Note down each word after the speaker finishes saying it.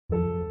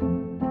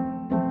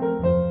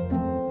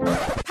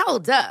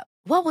Hold up.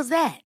 What was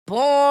that?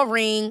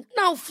 Boring.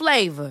 No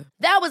flavor.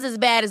 That was as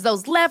bad as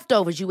those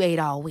leftovers you ate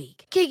all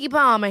week. Keke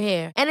Palmer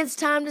here, and it's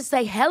time to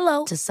say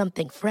hello to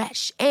something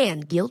fresh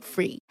and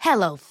guilt-free.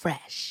 Hello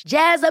Fresh.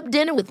 Jazz up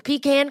dinner with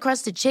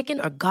pecan-crusted chicken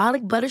or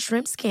garlic butter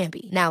shrimp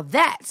scampi. Now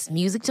that's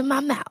music to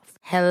my mouth.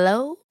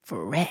 Hello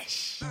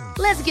Fresh.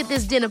 Let's get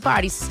this dinner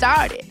party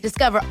started.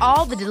 Discover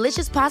all the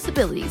delicious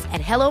possibilities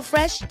at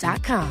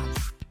hellofresh.com.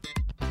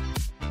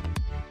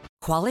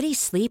 Quality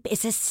sleep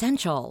is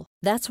essential.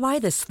 That's why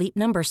the Sleep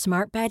Number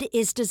Smart Bed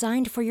is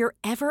designed for your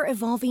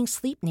ever-evolving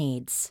sleep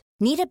needs.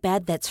 Need a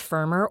bed that's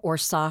firmer or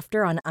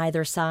softer on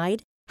either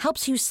side?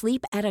 Helps you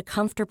sleep at a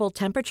comfortable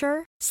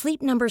temperature?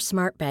 Sleep Number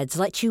Smart Beds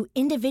let you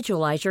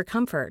individualize your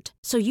comfort,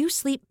 so you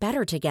sleep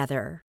better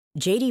together.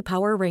 J.D.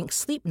 Power ranks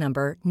Sleep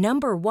Number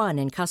number 1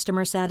 in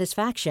customer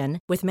satisfaction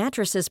with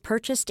mattresses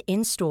purchased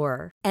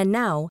in-store. And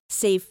now,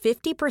 save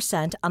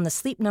 50% on the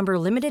Sleep Number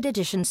Limited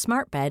Edition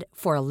Smart Bed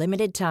for a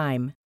limited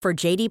time. For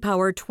J.D.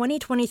 Power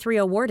 2023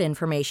 award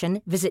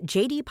information, visit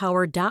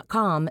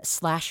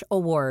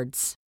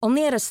jdpower.com/awards.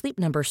 Only at a Sleep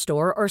Number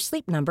store or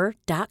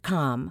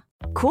sleepnumber.com.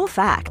 Cool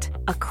fact,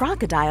 a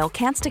crocodile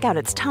can't stick out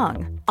its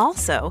tongue.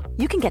 Also,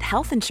 you can get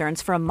health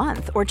insurance for a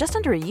month or just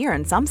under a year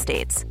in some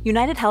states.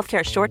 United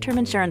Healthcare short-term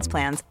insurance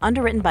plans,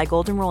 underwritten by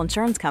Golden Rule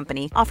Insurance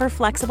Company, offer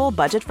flexible,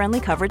 budget-friendly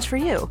coverage for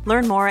you.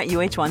 Learn more at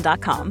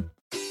uh1.com.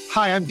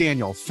 Hi, I'm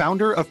Daniel,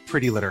 founder of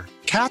Pretty Litter.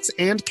 Cats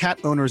and cat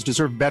owners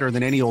deserve better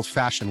than any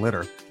old-fashioned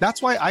litter.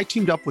 That's why I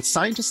teamed up with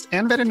scientists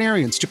and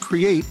veterinarians to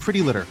create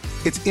Pretty Litter.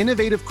 Its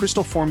innovative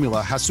crystal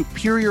formula has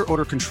superior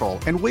odor control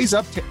and weighs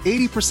up to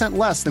 80%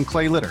 less than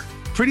clay litter.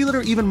 Pretty Litter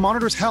even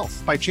monitors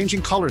health by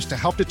changing colors to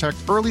help detect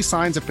early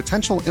signs of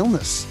potential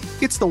illness.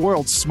 It's the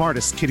world's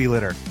smartest kitty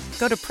litter.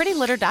 Go to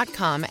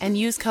prettylitter.com and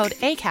use code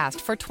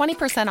ACAST for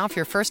 20% off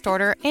your first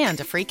order and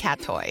a free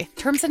cat toy.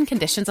 Terms and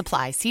conditions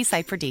apply. See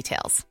site for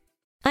details.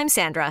 I'm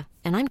Sandra,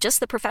 and I'm just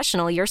the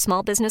professional your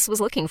small business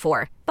was looking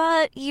for.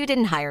 But you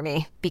didn't hire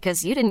me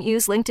because you didn't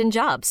use LinkedIn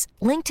Jobs.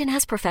 LinkedIn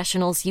has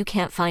professionals you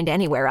can't find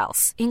anywhere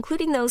else,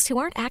 including those who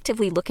aren't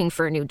actively looking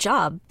for a new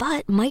job,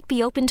 but might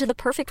be open to the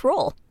perfect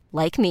role,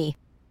 like me.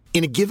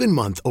 In a given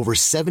month, over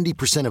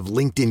 70% of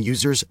LinkedIn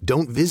users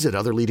don't visit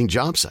other leading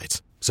job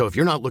sites. So if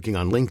you're not looking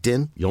on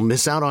LinkedIn, you'll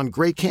miss out on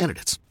great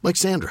candidates like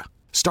Sandra.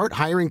 Start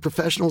hiring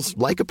professionals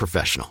like a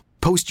professional.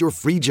 Post your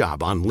free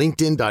job on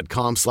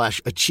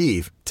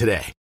linkedin.com/achieve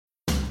today.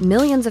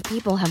 Millions of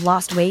people have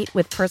lost weight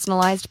with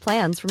personalized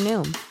plans from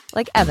Noom.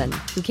 Like Evan,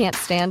 who can't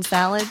stand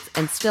salads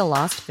and still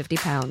lost 50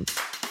 pounds.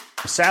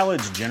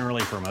 Salads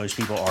generally for most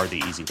people are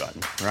the easy button,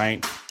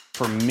 right?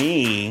 For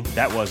me,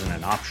 that wasn't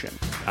an option.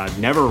 I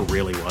never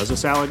really was a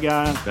salad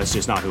guy. That's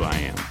just not who I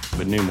am.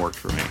 But Noom worked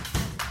for me.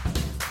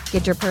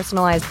 Get your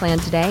personalized plan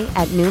today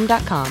at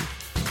Noom.com.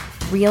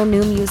 Real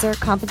Noom user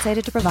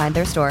compensated to provide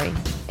their story.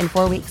 In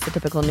 4 weeks, the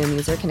typical Noom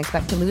user can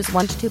expect to lose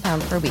 1 to 2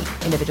 pounds per week.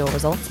 Individual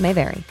results may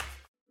vary.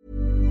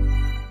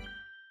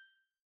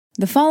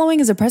 The following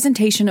is a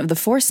presentation of the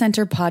Force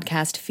Center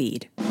podcast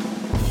feed.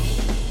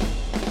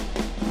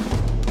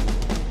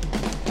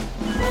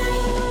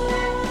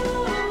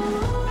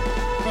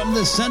 From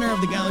the center of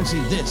the galaxy,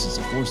 this is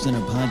a Force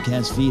Center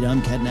podcast feed.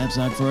 I'm Ken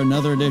Napzok for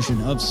another edition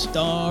of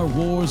Star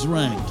Wars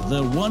Ranked,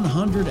 the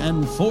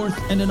 104th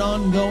and an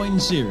ongoing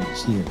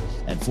series here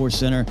at Force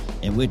Center,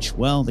 in which,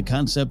 well, the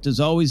concept has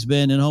always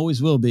been and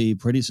always will be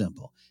pretty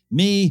simple.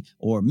 Me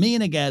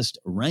and a guest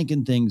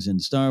ranking things in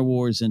Star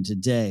Wars, and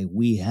today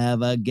we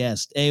have a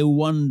guest, a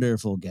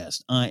wonderful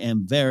guest. I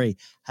am very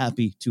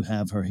happy to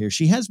have her here.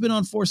 She has been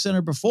on Force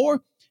Center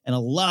before, and a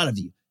lot of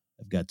you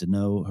have got to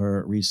know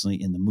her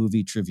recently in the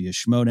movie Trivia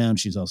Schmodown.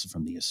 She's also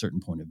from the A Certain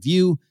Point of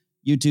View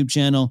YouTube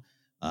channel.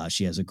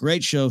 She has a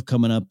great show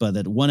coming up,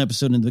 that one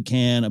episode in the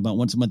can, about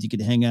once a month you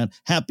could hang out,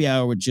 Happy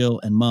Hour with Jill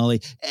and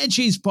Molly, and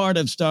she's part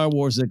of Star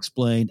Wars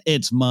Explained.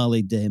 It's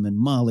Molly Damon.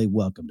 Molly,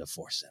 welcome to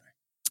Force Center.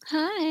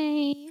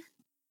 Hi.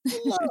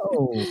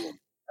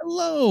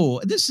 Hello.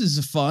 This is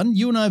fun.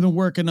 You and I have been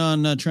working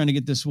on trying to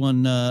get this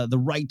one,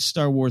 the right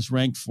Star Wars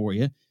rank for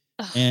you.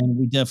 Ugh. And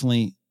we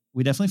definitely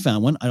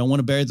found one. I don't want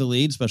to bury the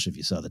lead, especially if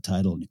you saw the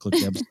title and you clicked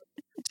the episode.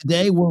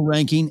 Today we're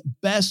ranking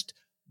best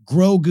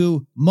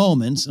Grogu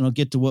moments, and I'll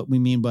get to what we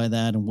mean by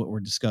that and what we're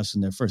discussing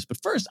there first. But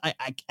first, I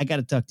got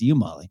to talk to you,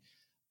 Molly.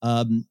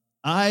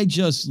 I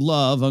just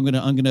love. I'm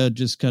gonna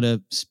just kind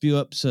of spew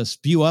up. That's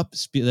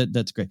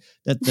great.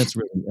 That's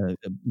really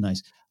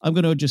nice. I'm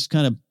gonna just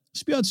kind of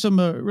spew out some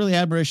really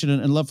admiration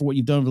and love for what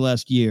you've done over the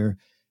last year.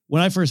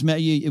 When I first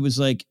met you, it was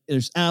like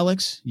there's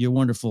Alex, your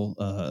wonderful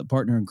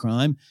partner in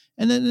crime,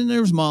 and then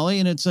there's Molly,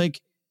 and it's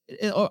like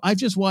I've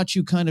just watched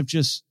you kind of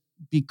just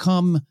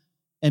become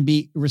and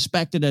be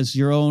respected as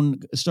your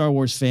own Star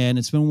Wars fan.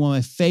 It's been one of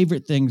my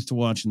favorite things to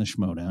watch in the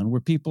Schmodown, where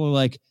people are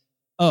like,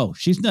 oh,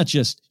 she's not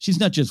just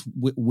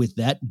with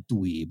that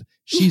dweeb.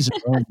 She's her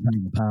own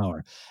kind of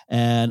power.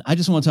 And I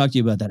just want to talk to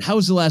you about that.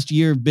 How's the last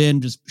year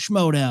been? Just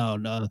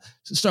Schmodown,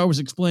 Star Wars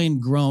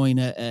Explained growing,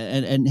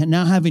 and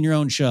now having your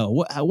own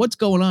show. What's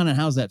going on, and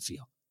how's that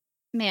feel?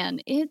 Man,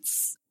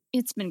 it's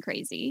been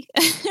crazy.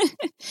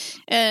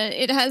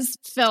 It has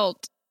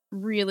felt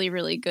really,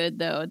 really good,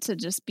 though, to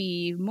just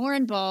be more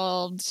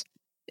involved.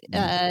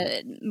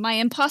 My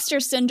imposter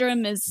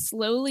syndrome is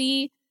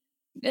slowly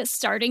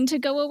starting to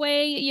go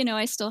away. You know,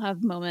 I still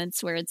have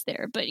moments where it's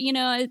there, but you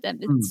know,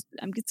 it's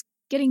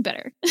getting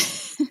better.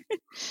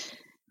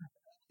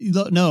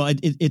 No,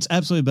 it's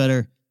absolutely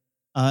better.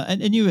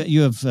 And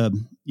you have done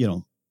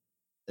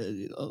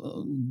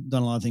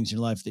a lot of things in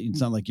your life that it's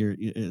not like you're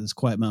this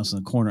quiet mouse in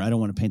the corner. I don't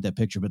want to paint that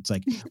picture, but it's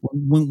like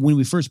when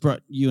we first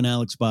brought you and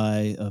Alex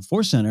by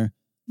Force Center,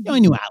 you know, I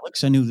knew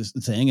Alex, I knew this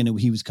thing, and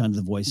he was kind of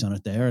the voice on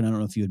it there. And I don't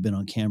know if you had been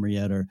on camera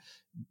yet or,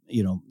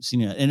 you know, seen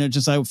it. And it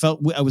just, I was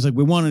like,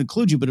 we want to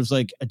include you, but it was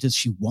like, does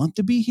she want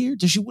to be here?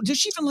 Does she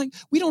even like,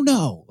 we don't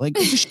know. Like,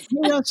 does she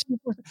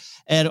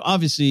and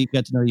obviously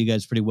got to know you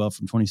guys pretty well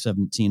from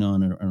 2017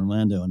 on in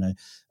Orlando. And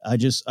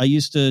I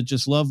used to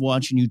just love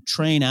watching you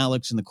train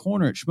Alex in the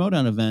corner at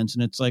Schmodown events.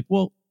 And it's like,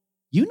 well,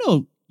 you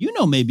know,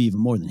 maybe even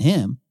more than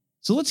him.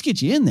 So let's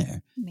get you in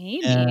there.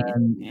 Maybe.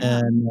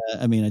 And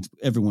I mean,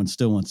 everyone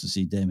still wants to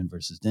see Damon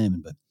versus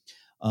Damon, but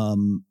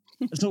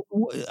so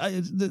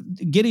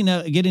getting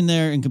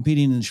there and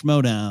competing in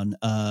Schmodown,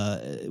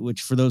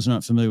 which for those who are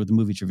not familiar with the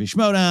movie Trivia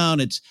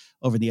Schmodown, it's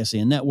over the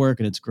SAN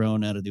network and it's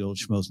grown out of the old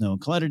Schmoes Know and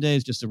Collider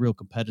days, just a real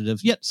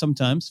competitive, yet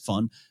sometimes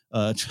fun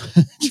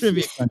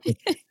trivia content.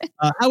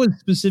 How has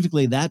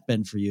specifically that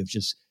been for you, of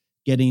just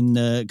getting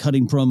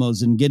cutting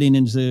promos and getting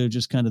into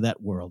just kind of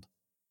that world?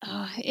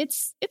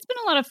 It's been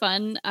a lot of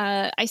fun.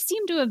 I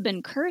seem to have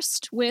been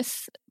cursed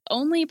with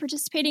only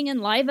participating in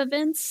live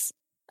events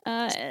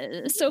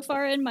so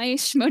far in my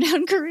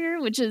Schmodown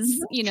career, which is,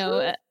 you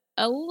know,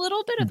 a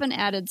little bit of an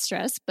added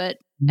stress, but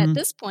at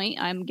this point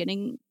I'm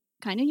getting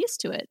kind of used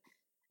to it.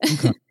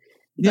 Okay.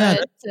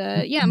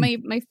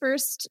 My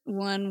first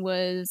one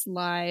was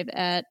live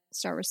at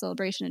Star Wars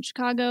Celebration in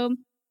Chicago.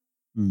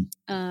 And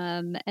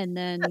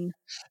then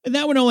and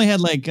that one only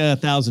had like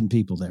 1,000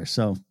 people there.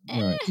 So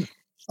right.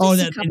 Oh,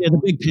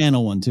 the big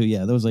panel one too.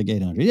 Yeah, that was like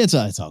 800. It's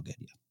all good.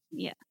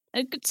 Yeah.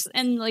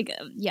 And like,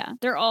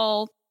 they're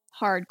all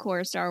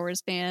hardcore Star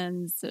Wars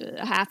fans.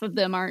 Half of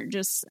them aren't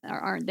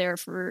there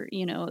for,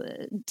 you know,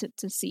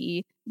 to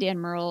see Dan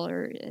Murrell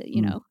or,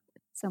 you know,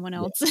 someone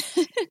else.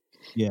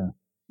 Yeah.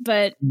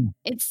 But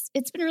it's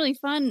been really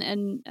fun.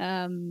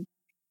 And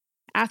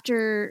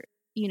after,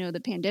 you know,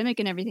 the pandemic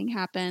and everything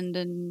happened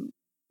and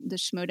the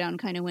Schmodown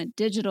kind of went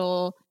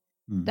digital,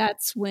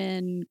 that's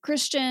when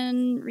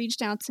Christian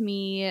reached out to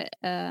me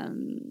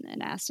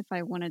and asked if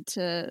I wanted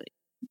to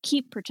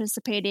keep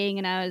participating.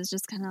 And I was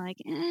just kind of like,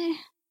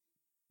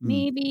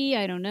 maybe,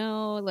 I don't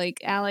know. Like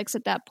Alex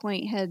at that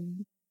point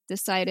had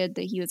decided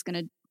that he was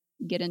going to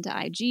get into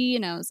IG.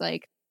 And I was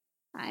like,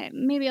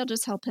 maybe I'll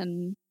just help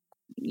him,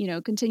 you know,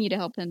 continue to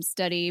help him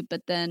study.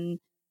 But then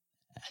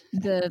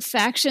the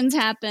factions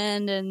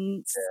happened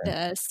and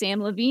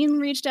Sam Levine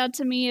reached out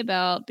to me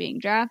about being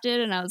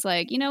drafted. And I was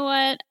like, you know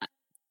what?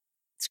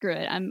 Screw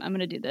it. I'm going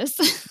to do this.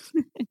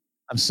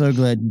 I'm so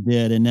glad you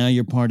did. And now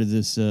you're part of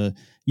this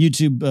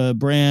YouTube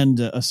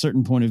brand, A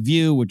Certain Point of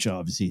View, which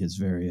obviously is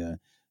very,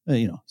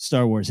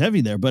 Star Wars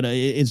heavy there. But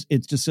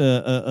it's just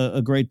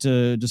a great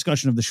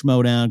discussion of the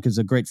Schmodown because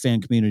a great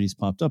fan community's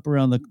popped up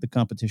around the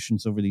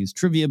competitions over these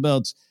trivia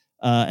belts.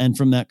 And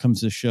from that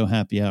comes this show,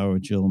 Happy Hour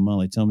with Jill and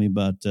Molly. Tell me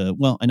about,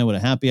 I know what a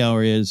happy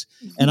hour is.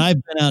 And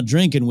I've been out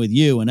drinking with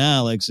you and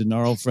Alex and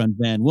our old friend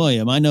Van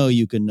William. I know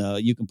you can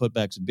put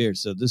back some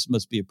beers. So this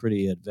must be a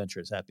pretty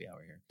adventurous happy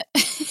hour here.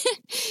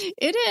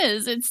 It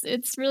is.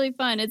 It's really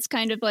fun. It's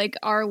kind of like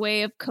our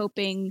way of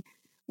coping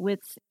with,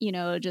 you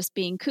know, just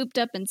being cooped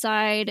up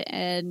inside.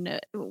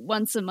 And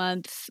once a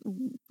month,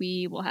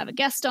 we will have a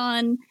guest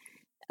on.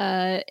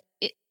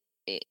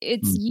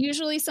 It's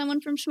usually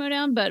someone from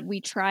Schmodown, but we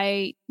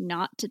try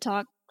not to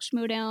talk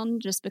Schmodown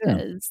just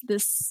because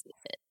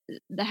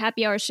the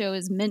happy hour show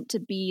is meant to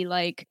be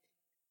like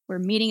we're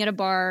meeting at a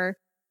bar,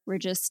 we're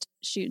just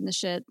shooting the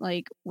shit,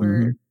 like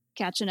we're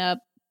catching up,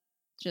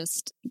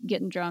 just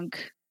getting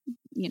drunk,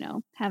 you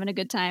know, having a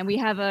good time. We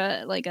have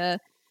a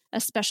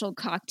special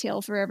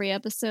cocktail for every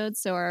episode.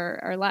 So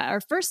our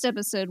first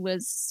episode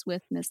was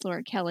with Miss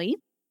Laura Kelly.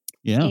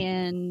 Yeah.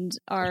 And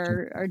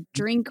our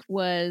drink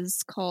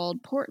was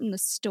called Port in the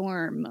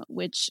Storm,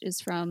 which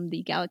is from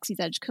the Galaxy's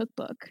Edge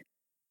cookbook.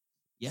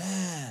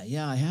 Yeah,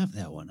 I have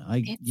that one.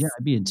 I'd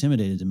be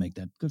intimidated to make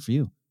that. Good for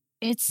you.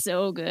 It's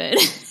so good.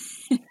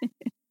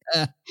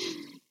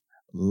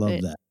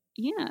 Love that.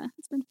 Yeah,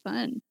 it's been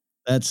fun.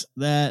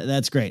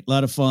 That's great. A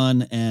lot of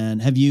fun. And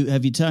have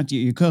you talked to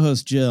your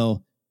co-host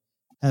Jill?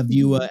 Have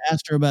you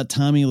asked her about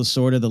Tommy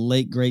Lasorda, the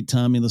late, great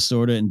Tommy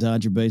Lasorda in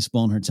Dodger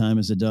baseball and her time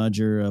as a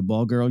Dodger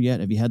ball girl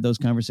yet? Have you had those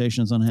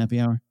conversations on Happy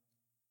Hour?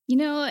 You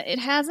know, it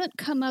hasn't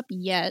come up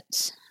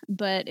yet,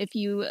 but if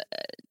you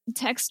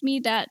text me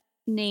that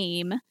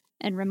name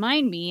and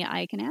remind me,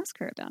 I can ask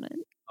her about it.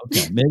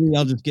 Okay, maybe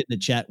I'll just get in the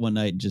chat one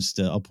night, just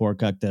I'll pour a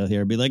cocktail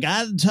here and be like,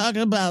 I'm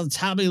talking about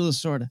Tommy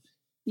Lasorda.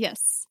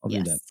 Yes. I'll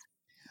do that.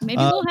 Maybe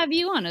we'll have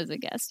you on as a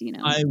guest,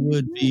 I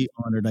would be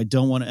honored. I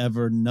don't want to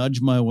ever nudge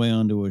my way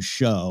onto a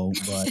show,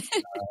 but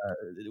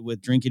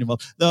with drinking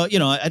involved, though,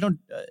 I don't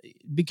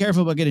be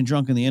careful about getting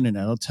drunk on the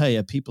internet. I'll tell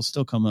you, people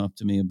still come up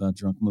to me about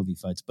drunk movie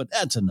fights, but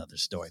that's another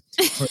story.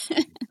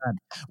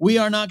 We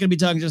are not going to be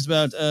talking just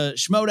about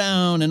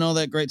Schmodown and all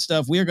that great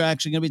stuff. We are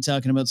actually going to be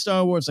talking about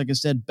Star Wars, like I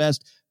said,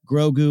 best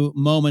Grogu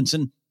moments.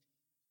 And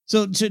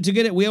so to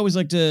get it, we always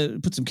like to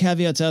put some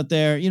caveats out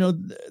there.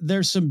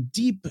 There's some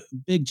deep,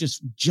 big,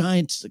 just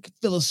giant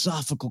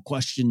philosophical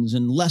questions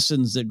and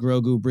lessons that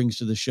Grogu brings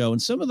to the show.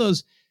 And some of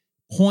those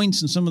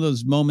points and some of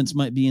those moments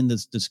might be in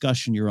this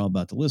discussion you're all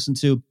about to listen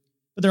to,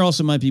 but there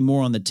also might be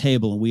more on the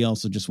table. And we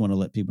also just want to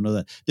let people know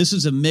that this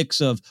is a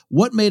mix of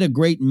what made a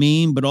great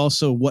meme, but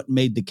also what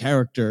made the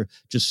character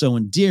just so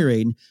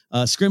endearing.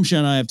 Scrimshaw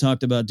and I have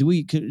talked about, do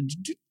we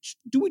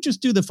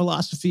just do the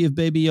philosophy of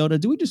Baby Yoda?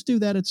 Do we just do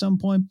that at some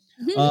point?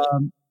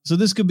 So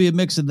this could be a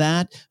mix of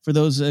that for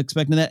those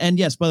expecting that. And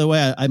yes, by the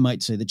way, I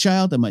might say the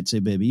child, I might say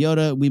Baby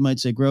Yoda, we might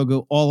say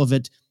Grogu, all of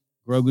it.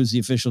 Grogu's the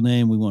official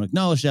name. We won't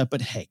acknowledge that,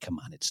 but hey, come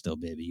on, it's still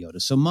Baby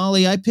Yoda. So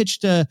Molly, I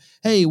pitched,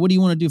 hey, what do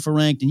you want to do for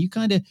Ranked? And you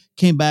kind of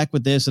came back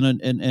with this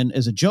and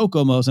as a joke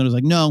almost. And I was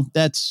like, no,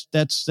 that's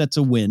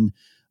a win.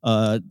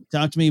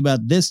 Talk to me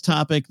about this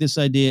topic, this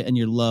idea, and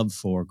your love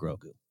for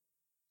Grogu.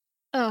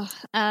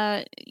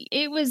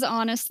 It was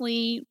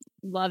honestly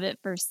love at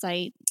first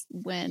sight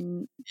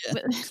when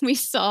we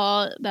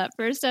saw that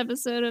first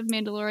episode of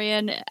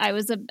Mandalorian. I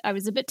was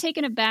a bit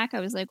taken aback.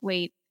 I was like,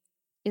 wait,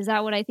 is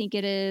that what I think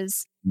it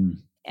is?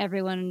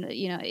 Everyone,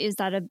 is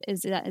that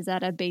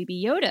a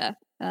Baby Yoda?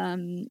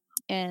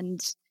 And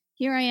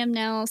here I am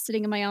now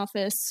sitting in my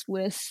office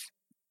with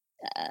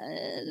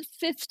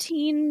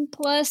 15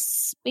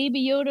 plus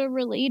Baby Yoda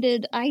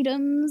related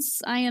items.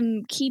 I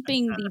am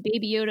keeping the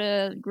Baby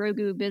Yoda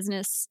Grogu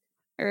business,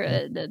 or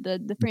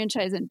the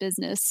franchise in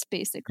business,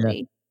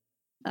 basically.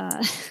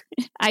 I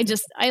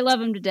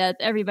love him to death.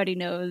 Everybody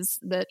knows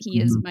that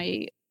he is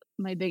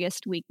my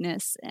biggest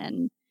weakness,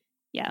 and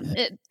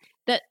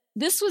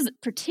this was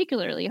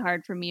particularly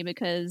hard for me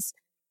because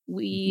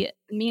me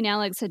and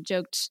Alex had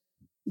joked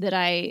that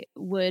I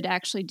would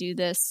actually do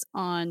this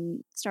on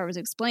Star Wars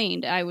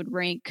Explained. I would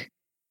rank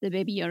the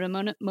Baby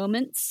Yoda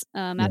moments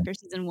after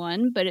season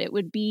 1, but it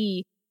would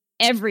be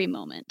every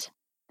moment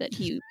that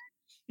he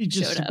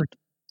showed up.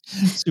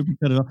 Super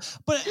cut it off.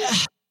 But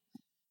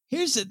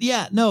here's it.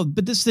 Yeah, no,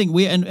 but this thing,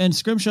 we and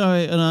Scrimshaw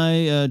and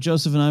I,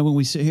 Joseph and I, when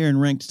we sit here and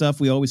rank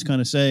stuff, we always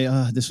kind of say,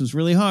 this was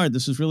really hard.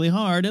 This was really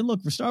hard. And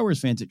look, for Star Wars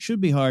fans, it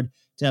should be hard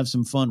to have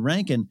some fun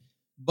ranking.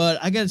 But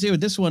I got to say with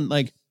this one,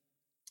 like,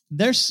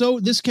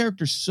 this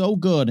character's so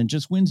good and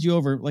just wins you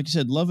over. Like you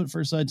said, love at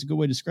first sight is a good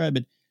way to describe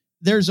it.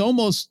 There's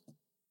almost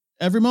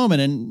every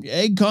moment, and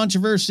egg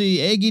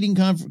eating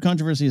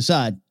controversy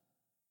aside,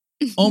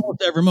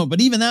 almost every moment.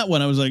 But even that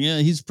one, I was like, yeah,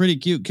 he's pretty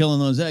cute killing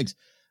those eggs.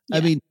 Yeah.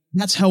 I mean,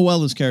 that's how well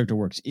this character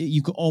works.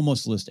 You could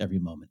almost list every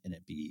moment and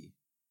it be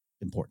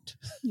important.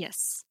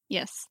 Yes,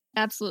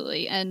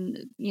 absolutely. And,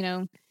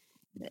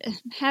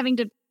 having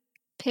to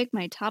pick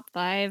my top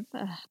 5,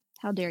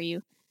 how dare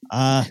you?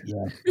 Yeah.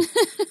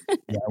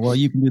 Well,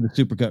 you can do the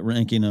supercut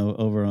ranking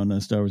over on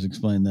Star Wars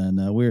Explained then.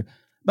 We're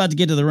about to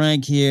get to the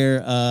rank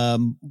here.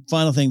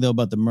 Final thing, though,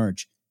 about the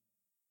merch.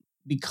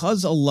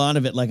 Because a lot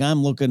of it, like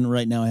I'm looking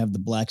right now, I have the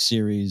Black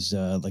Series,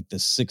 like the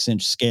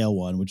 6-inch scale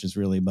one, which is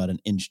really about an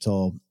inch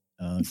tall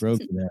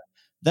Grogu there.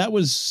 That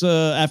was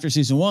after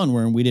season 1,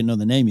 where we didn't know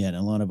the name yet.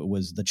 And a lot of it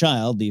was the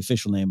child, the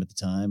official name at the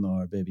time,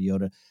 or Baby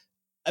Yoda.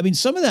 I mean,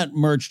 some of that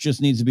merch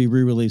just needs to be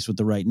re-released with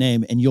the right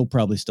name, and you'll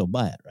probably still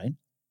buy it, right?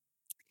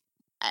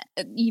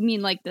 You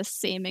mean like the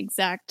same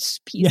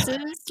exact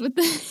pieces with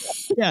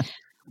the? Yeah.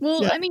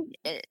 Well, I mean,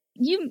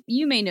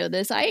 you may know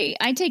this.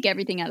 I take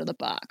everything out of the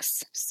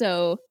box,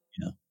 so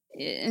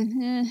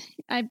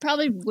I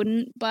probably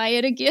wouldn't buy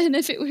it again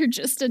if it were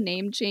just a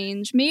name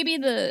change. Maybe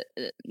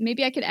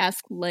I could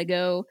ask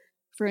Lego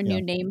for a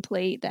new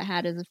nameplate that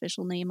had his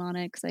official name on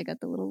it, because I got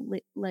the little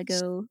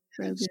Lego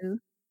Grogu. You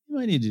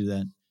might need to do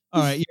that.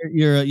 All right,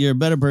 you're a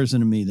better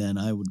person than me then.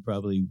 I would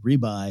probably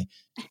rebuy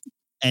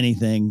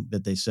anything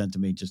that they sent to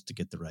me just to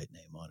get the right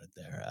name on it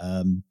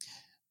there.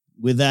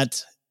 With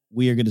that,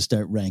 we are going to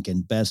start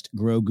ranking best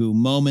Grogu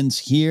moments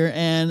here.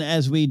 And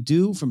as we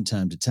do from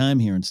time to time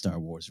here in Star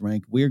Wars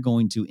Ranked, we're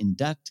going to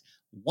induct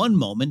one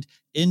moment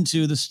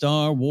into the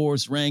Star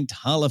Wars Ranked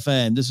Hall of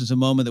Fame. This is a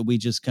moment that we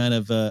just kind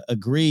of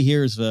agree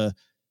here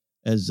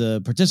as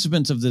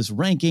participants of this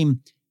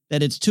ranking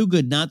that it's too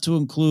good not to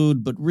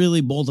include, but really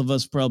both of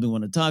us probably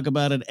want to talk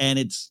about it, and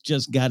it's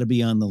just got to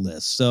be on the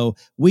list. So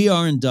we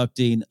are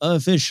inducting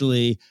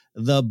officially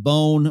the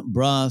Bone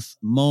Broth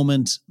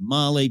moment.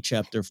 Molly,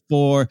 Chapter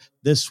 4.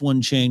 This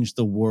one changed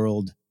the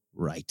world,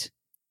 right?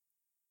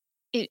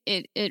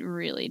 It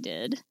really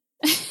did.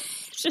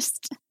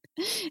 Just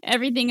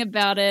everything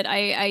about it.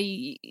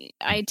 I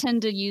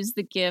tend to use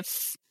the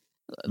GIF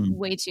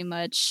way too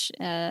much,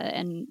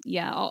 and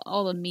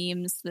all the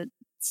memes that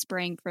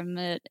sprang from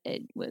it.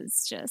 It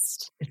was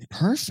just, it's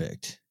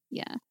perfect.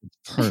 Yeah, it's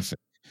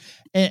perfect.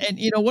 And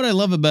you know what I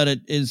love about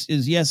it is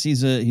yes,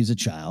 he's a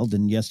child,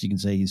 and yes, you can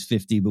say he's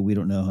 50, but we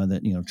don't know how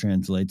that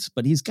translates.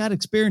 But he's got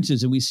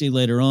experiences, and we see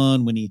later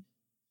on when he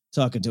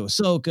talking to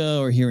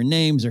Ahsoka or hearing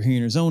names or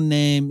hearing his own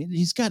name,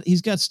 he's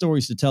got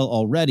stories to tell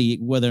already.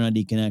 Whether or not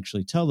he can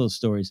actually tell those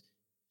stories,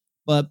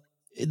 but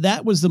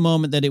that was the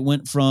moment that it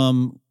went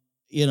from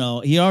he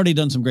already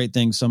done some great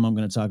things. Some I'm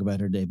going to talk about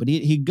her day, but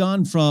he'd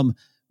gone from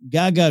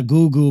Gaga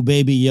Goo Goo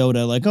Baby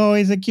Yoda, like, oh,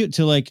 he's a cute,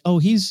 to like, oh,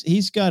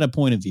 he's got a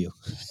point of view.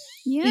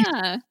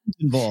 Yeah. He's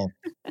involved.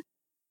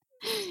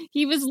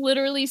 He was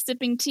literally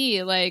sipping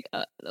tea, like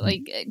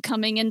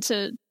coming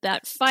into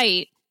that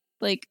fight,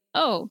 like,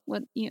 oh,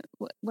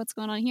 what's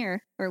going on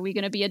here? Are we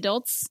going to be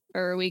adults,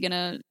 or are we going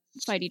to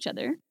fight each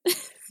other?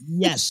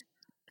 Yes.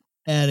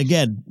 And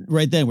again,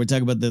 right then, we're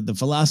talking about the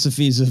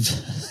philosophies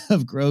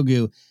of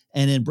Grogu,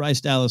 and in Bryce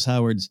Dallas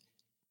Howard's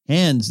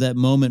hands, that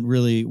moment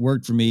really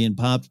worked for me and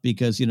popped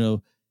because,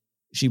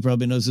 she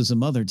probably knows as a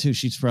mother too.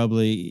 She's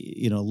probably,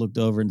 looked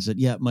over and said,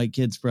 yeah, my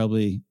kid's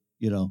probably,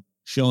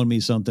 showing me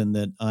something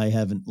that I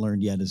haven't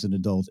learned yet as an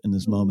adult in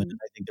this moment. And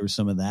I think there was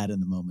some of that in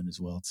the moment as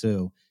well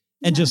too.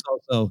 And just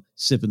also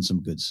sipping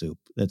some good soup.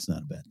 That's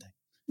not a bad thing.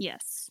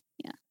 Yes.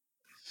 Yeah.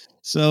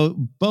 So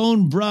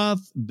Bone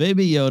Broth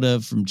Baby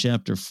Yoda from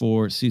Chapter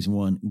 4, Season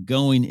 1,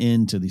 going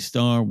into the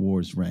Star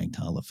Wars Ranked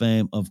Hall of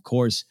Fame. Of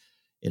course,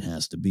 it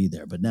has to be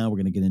there. But now we're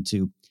going to get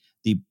into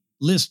the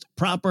list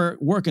proper,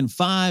 working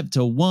 5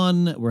 to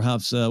 1. We'll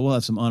have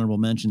some honorable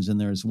mentions in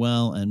there as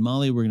well. And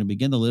Molly, we're going to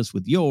begin the list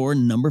with your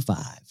number 5.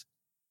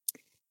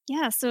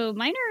 Yeah, so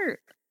mine are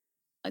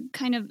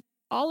kind of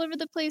all over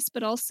the place,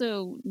 but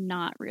also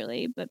not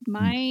really. But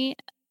my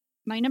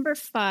number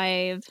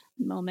 5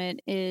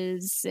 moment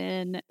is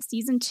in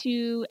Season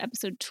 2,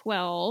 Episode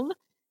 12.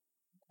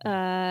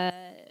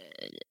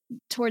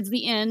 Towards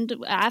the end,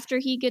 after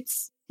he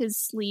gets his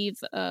sleeve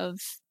of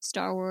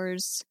Star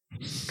Wars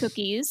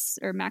cookies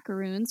or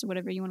macaroons or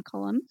whatever you want to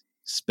call them.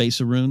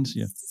 Spaceroons,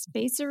 yeah.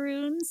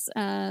 Spaceroons,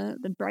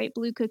 the bright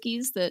blue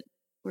cookies that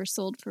were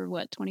sold for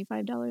what,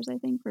 $25, I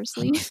think, for a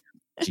sleeve.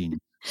 Genius.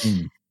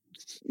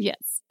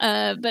 Yes.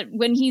 But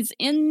when he's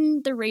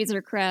in the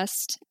Razor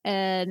Crest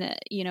and,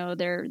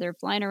 they're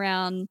flying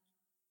around,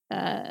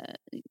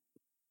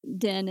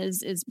 Din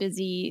is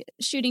busy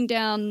shooting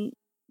down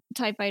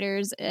TIE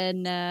fighters,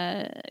 and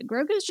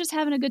Grogu's just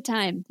having a good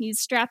time. He's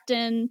strapped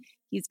in,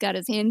 he's got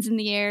his hands in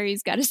the air,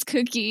 he's got his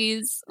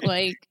cookies,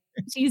 like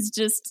he's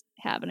just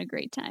having a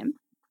great time.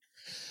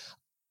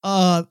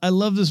 I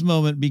love this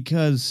moment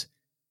because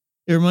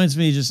it reminds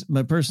me, just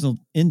my personal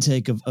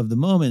intake of the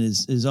moment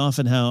is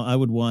often how I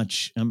would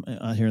watch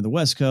out here on the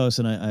West Coast,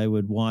 and I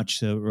would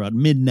watch around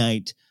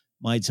midnight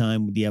my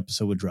time, the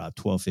episode would drop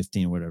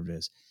 12:15 or whatever it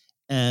is.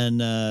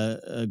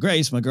 And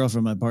Grace, my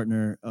girlfriend, my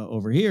partner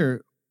over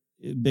here,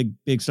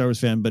 big Star Wars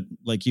fan, but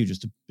like you,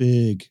 just a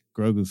big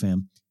Grogu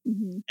fan.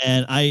 Mm-hmm.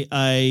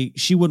 And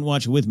she wouldn't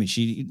watch it with me.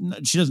 She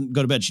doesn't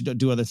go to bed. She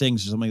do other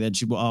things or something like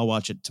that. I'll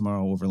watch it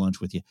tomorrow over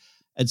lunch with you.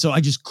 And so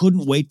I just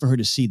couldn't wait for her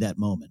to see that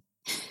moment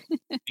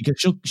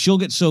because she'll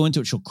get so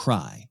into it. She'll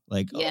cry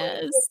like,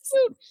 yes.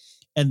 Oh,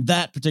 and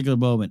that particular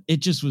moment,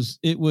 it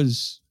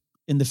was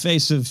in the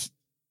face of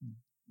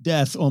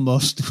death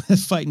almost,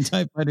 fighting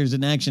TIE fighters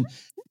in action.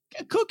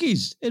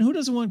 Cookies, and who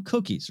doesn't want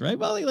cookies, right?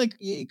 Well, like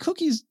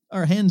cookies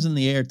are hands in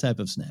the air type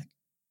of snack.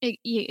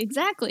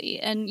 Exactly.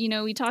 And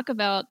we talk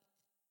about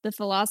the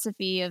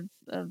philosophy of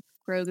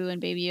Grogu and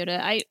Baby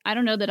Yoda. I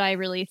don't know that I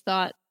really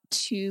thought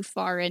too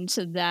far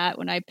into that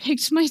when I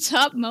picked my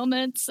top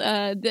moments.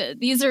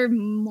 These are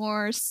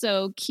more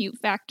so cute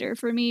factor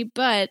for me,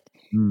 but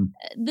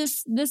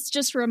this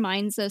just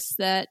reminds us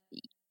that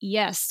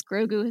yes,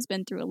 Grogu has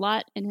been through a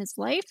lot in his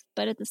life,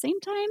 but at the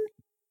same time,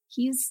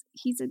 he's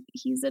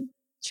a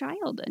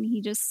child and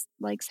he just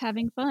likes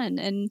having fun,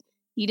 and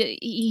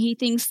he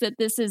thinks that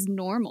this is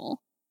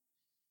normal.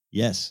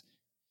 Yes.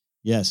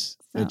 So.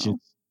 Which is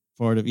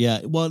part of, yeah.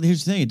 Well,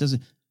 here's the thing. It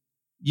doesn't,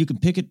 you can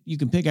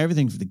pick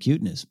everything for the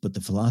cuteness, but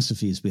the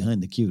philosophy is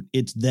behind the cute.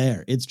 It's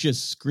there. It's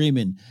just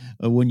screaming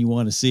when you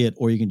want to see it,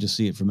 or you can just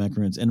see it for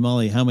macaroons. And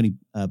Molly, how many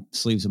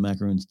sleeves of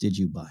macaroons did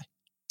you buy?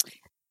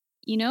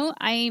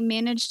 I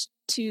managed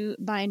to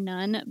buy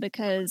none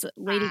because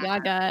Lady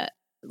Gaga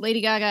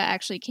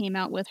actually came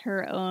out with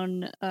her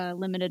own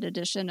limited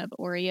edition of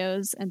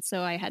Oreos, and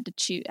so I had to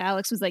choose.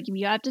 Alex was like,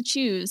 "You have to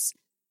choose."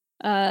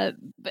 But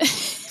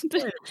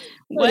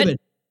what?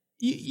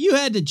 You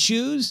had to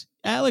choose?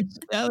 Alex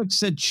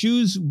said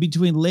choose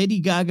between Lady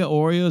Gaga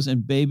Oreos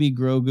and Baby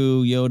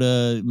Grogu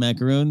Yoda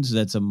macaroons.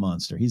 That's a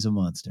monster. He's a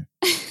monster.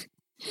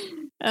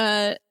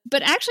 But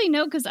actually,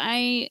 no, because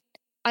I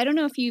don't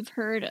know if you've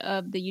heard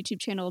of the YouTube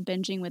channel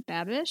Binging with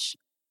Babish.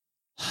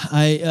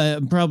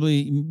 I'm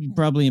probably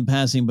in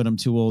passing, but I'm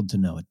too old to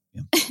know it.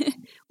 Yeah.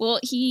 Well,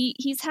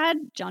 he's had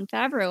Jon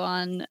Favreau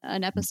on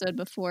an episode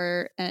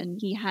before, and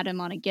he had him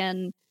on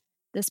again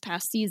this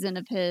past season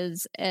of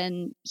his,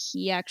 and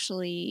he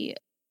actually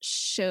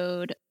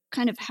showed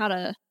kind of how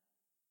to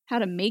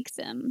make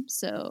them.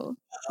 So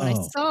when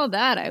I saw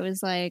that, I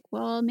was like,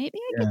 well, maybe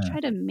I could try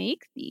to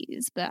make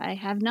these, but I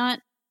have not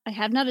I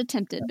have not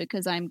attempted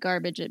because I'm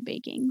garbage at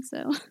baking.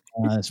 So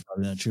that's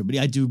probably not true, but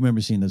I do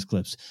remember seeing those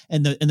clips.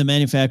 And the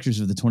manufacturers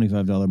of the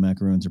 $25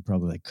 macaroons are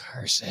probably like,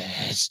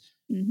 curses.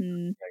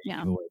 Mm-hmm.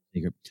 Yeah.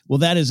 Well,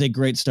 that is a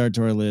great start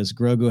to our list.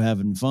 Grogu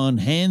having fun,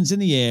 hands in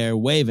the air,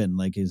 waving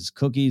like his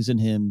cookies and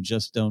him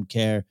just don't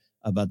care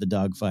about the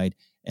dogfight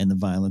and the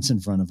violence in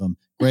front of him.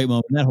 Great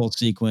moment. That whole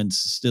sequence,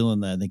 still in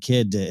the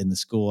kid in the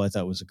school, I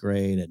thought was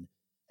great.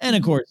 And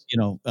of course,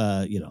 little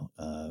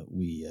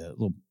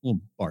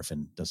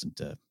barfing doesn't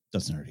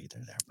hurt either.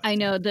 There, I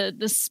know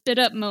the spit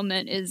up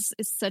moment is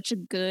such a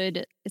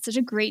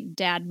great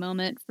dad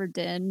moment for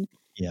Din.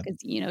 Yeah,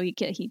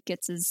 because he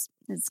gets his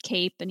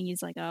cape and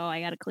he's like, oh, I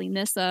got to clean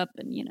this up,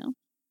 and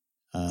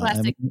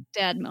classic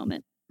dad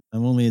moment.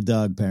 I'm only a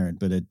dog parent,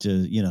 but it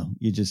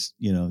you just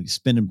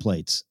spinning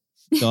plates,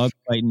 dog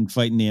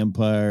fighting the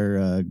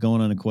Empire,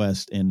 going on a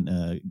quest,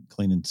 and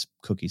cleaning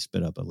cookie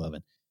spit up. I love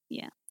it.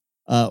 Yeah.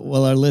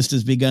 Well, our list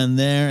has begun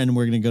there, and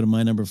we're going to go to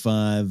my number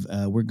 5.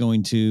 We're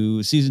going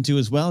to season 2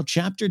 as well,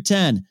 chapter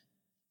 10.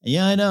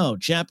 Yeah, I know.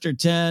 Chapter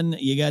 10,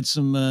 you got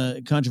some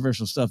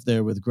controversial stuff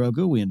there with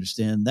Grogu. We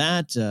understand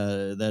that.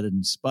 That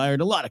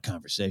inspired a lot of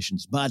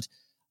conversations. But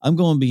I'm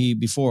going to be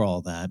before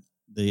all that.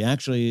 The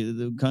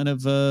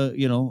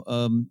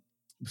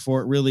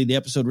before the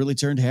episode really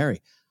turned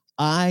hairy.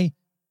 I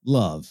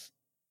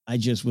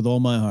just, with all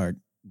my heart,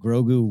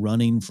 Grogu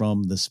running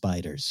from the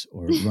spiders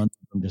or running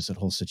from just that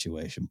whole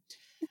situation.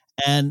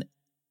 And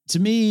to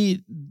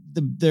me,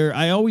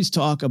 I always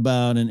talk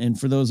about, and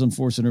for those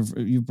unfortunate,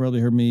 you've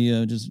probably heard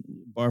me just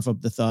barf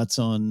up the thoughts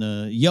on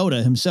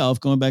Yoda himself,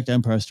 going back to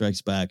Empire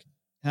Strikes Back,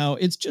 how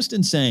it's just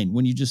insane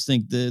when you just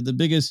think one of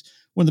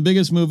the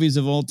biggest movies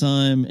of all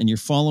time, and you're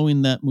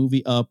following that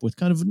movie up with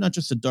kind of not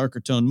just a darker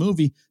tone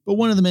movie, but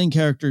one of the main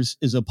characters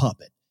is a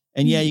puppet.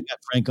 And yeah, you got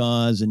Frank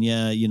Oz, and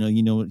yeah, you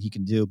know what he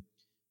can do,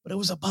 but it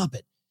was a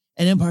puppet.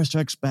 And Empire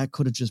Strikes Back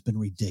could have just been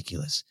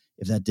ridiculous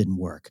if that didn't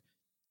work.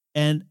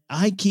 And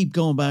I keep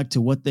going back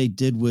to what they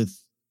did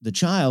with the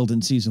child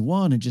in season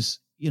 1, and just,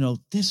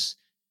 this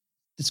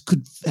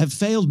could have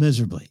failed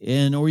miserably.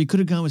 Or you could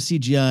have gone with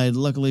CGI.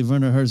 Luckily,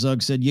 Werner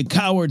Herzog said, you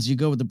cowards, you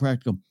go with the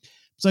practical.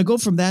 So I go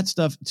from that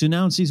stuff to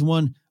now in season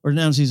 1 or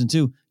now in season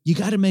 2, you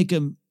got to make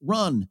him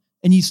run,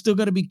 and you still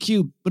got to be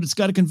cute, but it's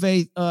got to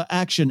convey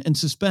action and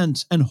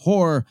suspense and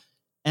horror.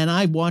 And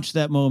I watched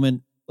that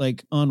moment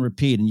like on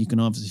repeat, and you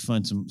can obviously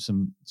find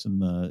some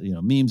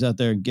memes out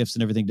there and GIFs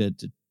and everything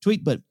to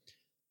tweet, but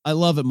I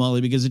love it,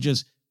 Molly, because it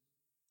just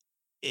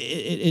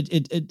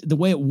the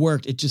way it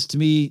worked, it just, to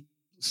me,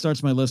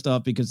 starts my list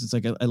off, because it's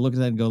like I look at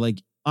that and go,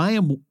 like, I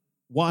am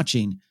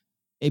watching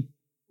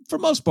for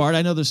most part,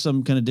 I know there's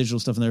some kind of digital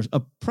stuff in there,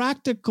 a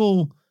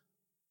practical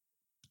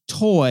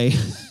toy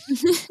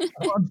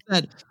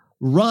that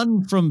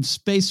run from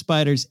space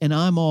spiders, and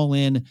I'm all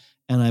in,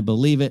 and I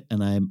believe it,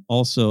 and I'm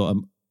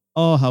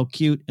oh, how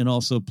cute, and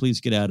also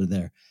please get out of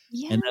there.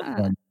 Yeah. And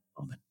that's one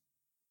moment.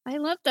 I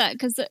love that,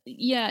 because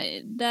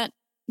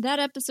that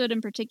episode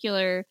in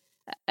particular,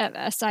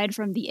 aside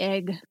from the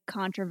egg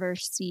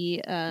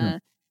controversy,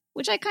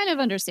 which I kind of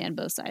understand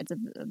both sides of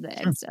the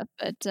egg stuff,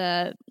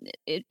 but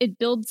it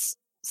builds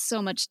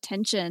so much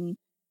tension,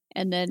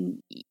 and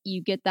then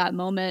you get that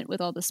moment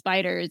with all the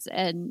spiders,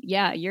 and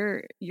yeah,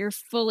 you're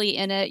fully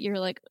in it. You're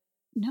like,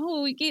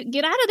 no,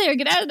 get out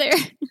of there.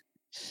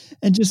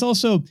 And just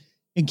also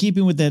in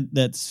keeping with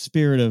that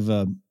spirit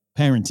of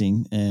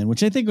parenting, and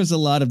which I think was a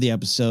lot of the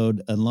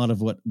episode, and a lot of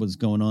what was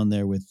going on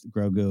there with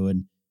Grogu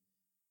and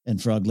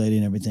Frog Lady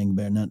and everything.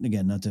 But not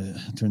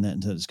to turn that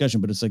into a discussion,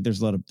 but it's like there's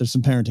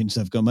some parenting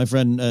stuff going. My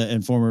friend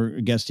and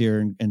former guest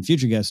here and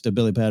future guest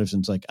Billy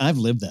Patterson's like, I've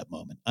lived that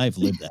moment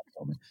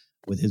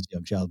with his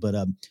young child.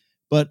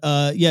 But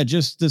yeah,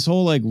 just this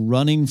whole like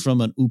running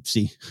from an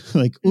oopsie,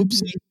 like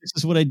oopsie, this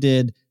is what I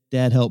did.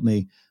 Dad help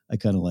me. I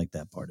kind of like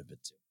that part of it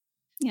too.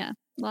 Yeah,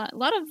 a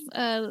lot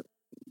of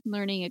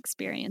learning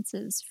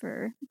experiences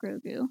for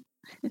Grogu.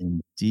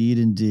 Indeed,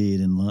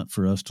 and a lot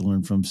for us to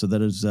learn from. So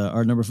that is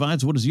our number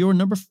 5. So what is your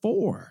number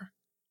 4?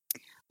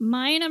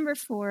 My number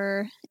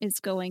 4 is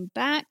going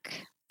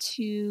back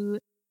to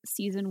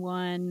season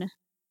 1,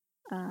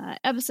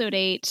 episode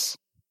 8.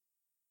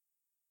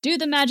 Do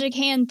the magic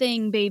hand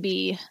thing,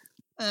 baby.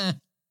 I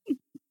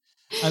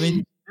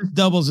mean, it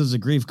doubles as a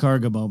Grief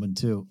Karga moment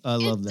too. I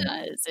love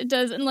that. It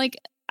does. And like,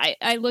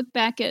 I look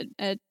back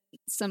at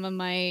some of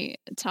my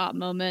top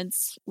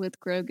moments with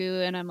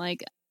Grogu, and I'm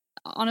like,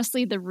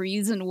 honestly, the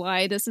reason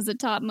why this is a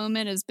top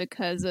moment is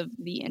because of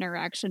the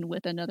interaction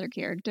with another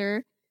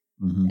character.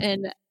 Mm-hmm.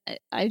 And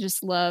I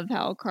just love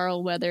how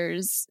Carl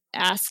Weathers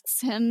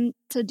asks him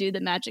to do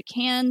the magic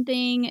hand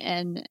thing,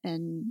 and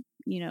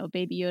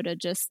Baby Yoda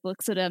just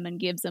looks at him and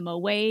gives him a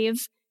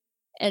wave,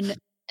 and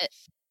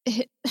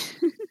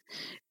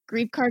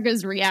Grief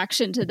Karga's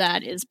reaction to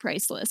that is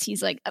priceless.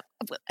 He's like,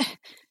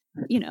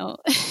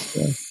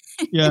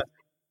 yeah.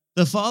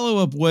 The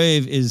follow-up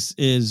wave is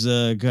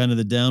kind of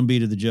the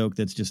downbeat of the joke.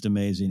 That's just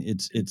amazing.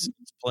 It's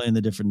playing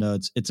the different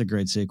notes. It's a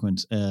great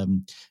sequence.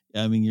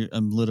 I mean,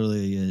 I'm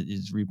literally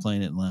just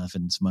replaying it and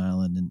laughing and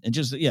smiling, and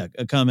just a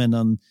comment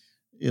on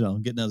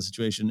getting out of the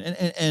situation,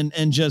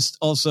 and just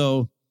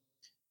also,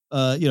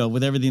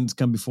 with everything that's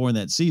come before in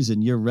that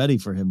season, you're ready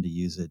for him to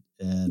use it.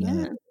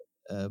 And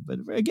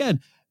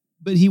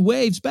but he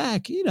waves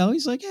back.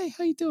 He's like, "Hey,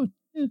 how you doing?"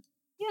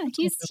 Yeah,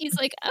 he's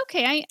like,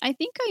 "Okay, I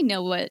think I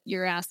know what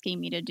you're asking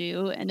me to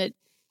do," and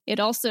it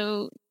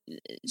also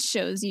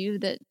shows you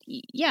that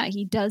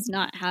he does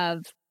not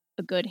have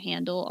a good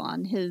handle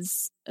on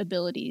his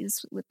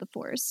abilities with the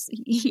Force.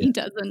 He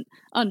doesn't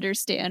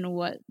understand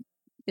what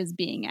is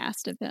being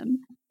asked of him.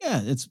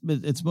 Yeah,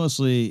 it's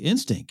mostly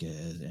instinct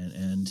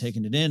and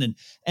taking it in,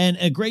 and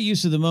a great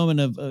use of the moment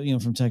of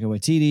from Taika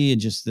Waititi, and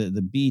just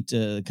the beat,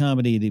 the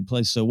comedy that he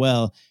plays so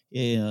well.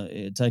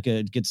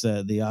 Taika gets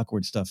the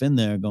awkward stuff in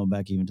there, going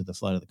back even to the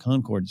Flight of the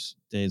Conchords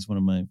days, one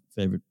of my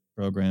favorite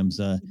programs.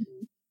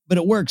 But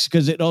it works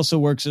because it also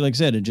works, like I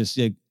said, it just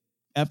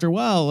after a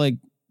while,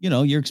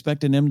 you're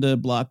expecting him to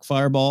block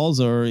fireballs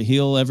or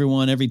heal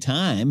everyone every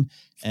time.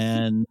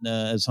 And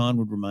as Han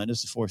would remind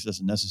us, the Force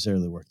doesn't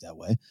necessarily work that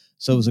way.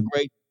 So it was a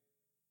great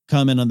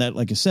comment on that,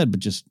 like I said,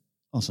 but just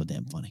also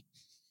damn funny.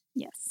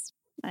 Yes,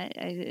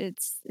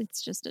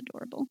 it's just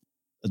adorable.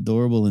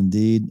 Adorable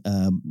indeed.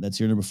 That's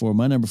your number 4.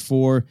 My number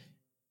 4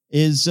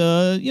 is,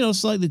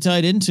 slightly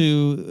tied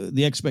into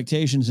the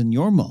expectations in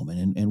your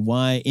moment and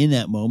why in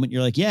that moment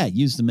you're like, yeah,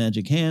 use the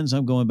magic hands.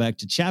 I'm going back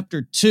to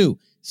chapter 2.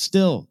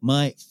 Still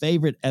my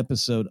favorite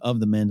episode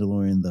of The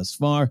Mandalorian thus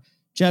far.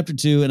 Chapter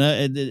 2,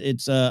 and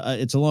it's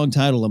a long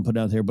title I'm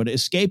putting out there, but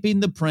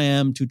Escaping the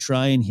Pram to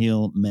Try and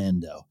Heal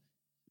Mando.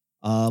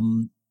 I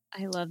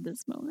love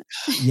this moment.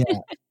 Yeah.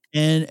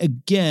 And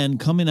again,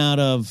 coming out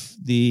of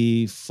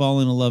the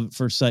falling in love at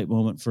first sight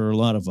moment for a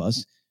lot of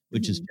us,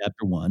 which is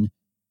chapter 1,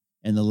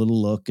 and the little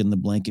look and the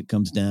blanket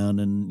comes down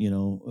and,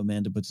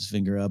 Amanda puts his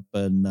finger up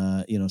and,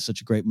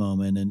 such a great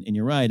moment. And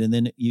you're right. And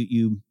then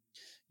you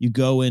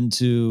go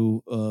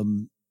into,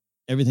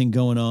 everything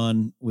going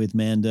on with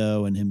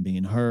Mando and him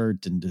being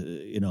hurt, and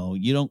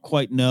you don't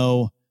quite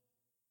know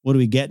what are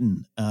we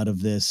getting out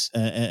of this,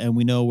 and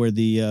we know where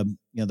the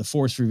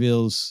Force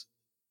reveals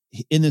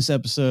in this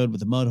episode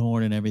with the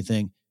Mudhorn and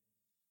everything.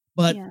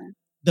 But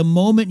the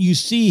moment you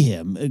see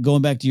him,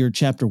 going back to your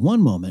chapter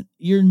 1 moment,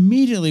 you're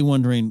immediately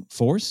wondering,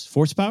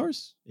 Force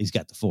powers? He's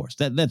got the Force.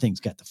 That thing's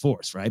got the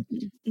Force, right?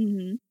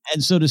 Mm-hmm.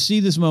 And so to see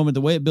this moment,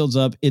 the way it builds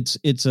up, it's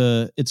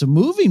a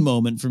moving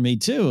moment for me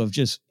too, of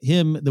just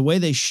him, the way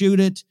they shoot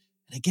it,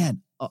 and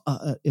again,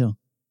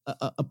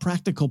 a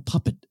practical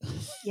puppet.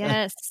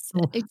 Yes,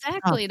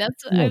 exactly.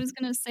 That's what I was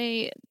gonna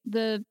say.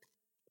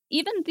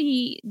 Even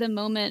the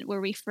moment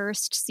where we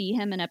first see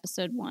him in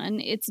episode 1,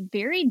 it's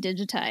very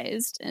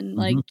digitized,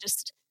 and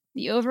just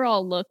the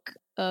overall look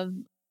of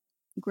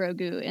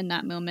Grogu in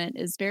that moment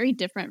is very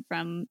different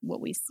from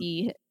what we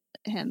see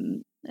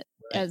him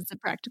as the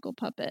practical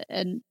puppet.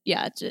 And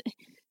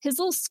his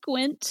little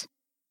squint.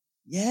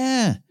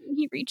 Yeah.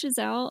 He reaches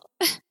out.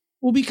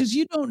 Well, because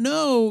you don't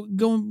know,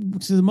 going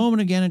to the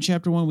moment again in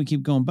chapter 1 we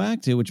keep going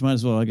back to, which might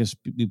as well, I guess,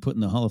 be put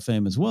in the Hall of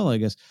Fame as well, I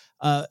guess.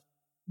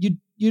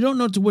 You don't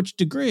know to which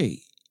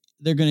degree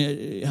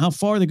how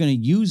far they're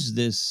going to use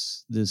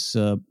this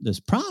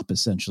prop,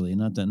 essentially.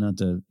 Not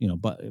to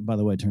by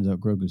the way, it turns out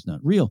Grogu's not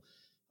real.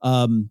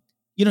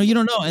 You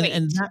don't know.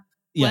 And that,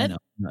 I know.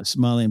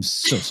 Smiley, I'm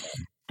so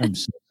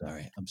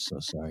sorry. I'm so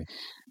sorry.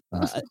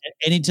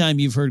 Anytime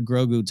you've heard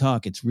Grogu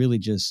talk, it's really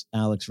just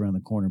Alex around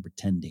the corner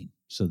pretending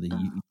so that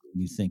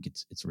you think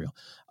it's real.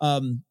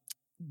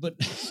 But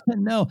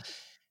no.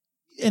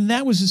 And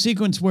that was a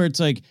sequence where it's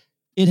like,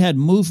 it had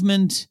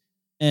movement.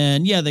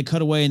 And they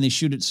cut away and they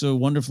shoot it so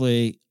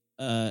wonderfully,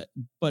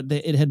 but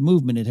it had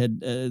movement. It had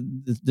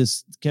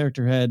this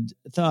character had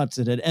thoughts.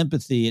 It had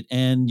empathy,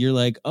 and you're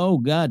like, "Oh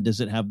God, does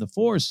it have the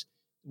Force?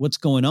 What's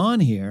going on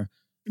here?"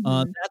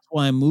 That's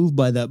why I'm moved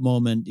by that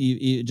moment,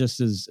 just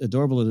as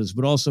adorable it is.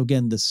 But also,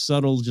 again, the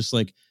subtle, just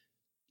like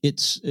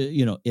it's I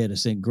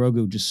think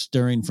Grogu just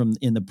stirring from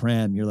in the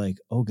pram. You're like,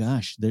 "Oh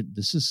gosh,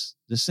 this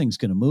thing's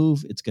gonna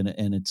move.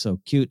 And it's so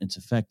cute. And it's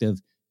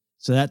effective."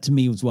 So that to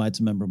me was why it's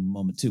a memorable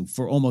moment too,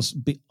 for almost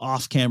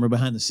off camera,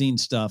 behind the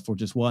scenes stuff, or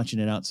just watching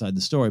it outside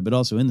the story, but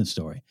also in the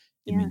story.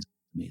 It means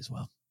to me as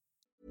well.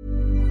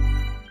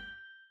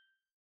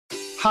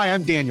 Hi,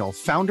 I'm Daniel,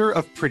 founder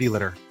of Pretty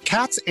Litter.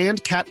 Cats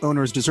and cat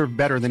owners deserve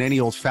better than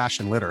any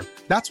old-fashioned litter.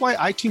 That's why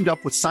I teamed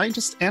up with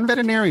scientists and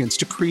veterinarians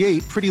to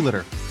create Pretty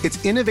Litter.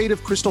 Its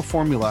innovative crystal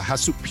formula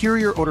has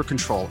superior odor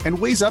control and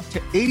weighs up to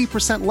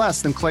 80%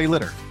 less than clay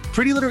litter.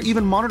 Pretty Litter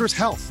even monitors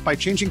health by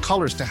changing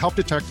colors to help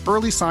detect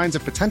early signs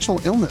of potential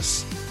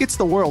illness. It's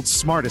the world's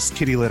smartest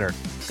kitty litter.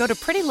 Go to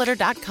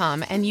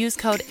prettylitter.com and use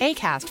code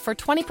ACAST for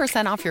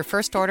 20% off your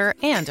first order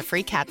and a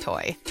free cat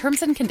toy.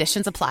 Terms and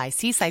conditions apply.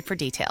 See site for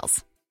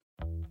details.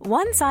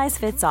 One size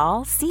fits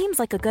all seems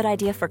like a good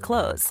idea for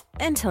clothes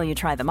until you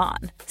try them on.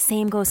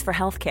 Same goes for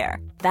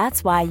healthcare.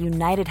 That's why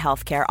United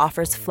Healthcare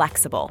offers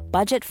flexible,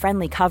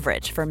 budget-friendly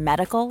coverage for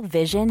medical,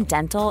 vision,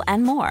 dental,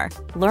 and more.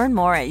 Learn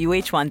more at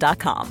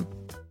UH1.com.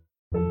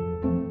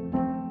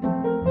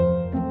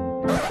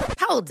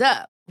 Hold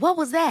up. What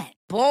was that?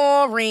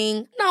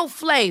 Boring. No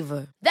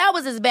flavor. That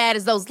was as bad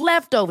as those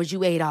leftovers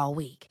you ate all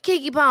week.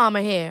 Keke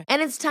Palmer here,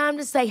 and it's time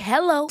to say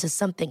hello to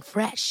something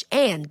fresh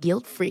and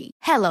guilt-free.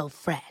 Hello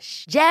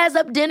Fresh. Jazz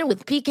up dinner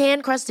with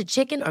pecan-crusted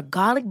chicken or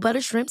garlic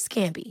butter shrimp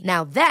scampi.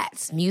 Now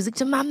that's music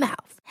to my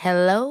mouth.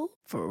 Hello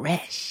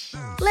Fresh.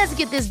 Let's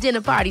get this dinner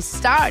party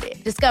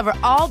started. Discover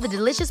all the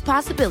delicious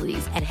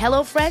possibilities at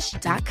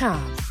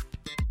hellofresh.com.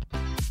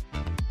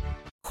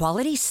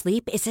 Quality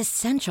sleep is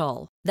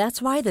essential.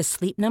 That's why the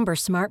Sleep Number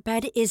Smart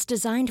Bed is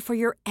designed for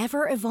your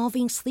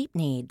ever-evolving sleep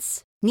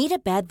needs. Need a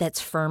bed that's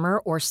firmer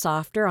or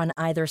softer on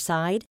either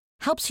side?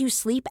 Helps you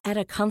sleep at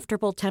a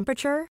comfortable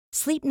temperature?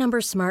 Sleep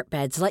Number Smart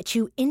Beds let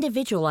you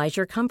individualize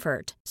your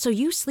comfort, so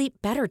you sleep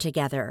better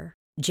together.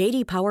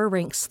 J.D. Power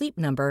ranks Sleep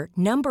Number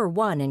number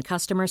 1 in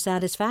customer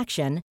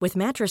satisfaction with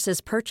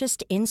mattresses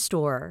purchased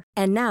in-store.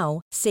 And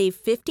now, save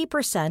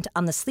 50%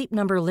 on the Sleep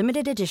Number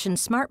Limited Edition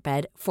Smart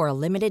Bed for a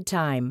limited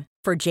time.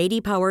 For J.D.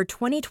 Power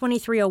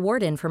 2023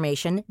 award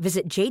information,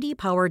 visit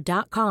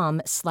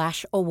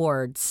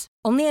jdpower.com/awards.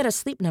 Only at a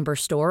Sleep Number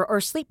store or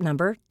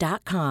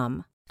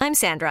sleepnumber.com. I'm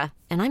Sandra,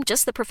 and I'm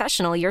just the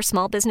professional your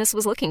small business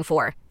was looking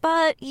for.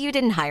 But you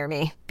didn't hire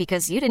me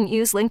because you didn't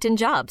use LinkedIn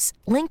Jobs.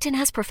 LinkedIn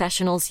has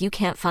professionals you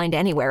can't find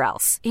anywhere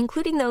else,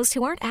 including those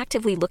who aren't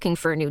actively looking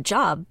for a new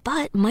job,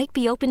 but might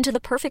be open to the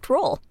perfect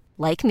role,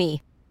 like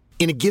me.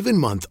 In a given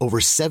month,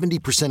 over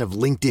 70% of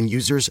LinkedIn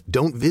users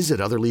don't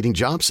visit other leading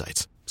job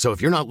sites. So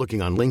if you're not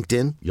looking on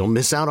LinkedIn, you'll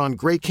miss out on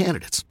great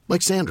candidates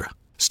like Sandra.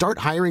 Start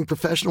hiring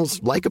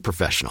professionals like a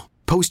professional.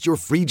 Post your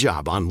free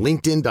job on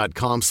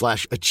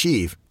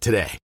linkedin.com/achieve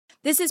today.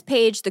 This is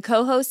Paige, the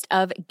co-host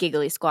of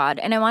Giggly Squad,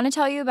 and I want to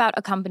tell you about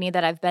a company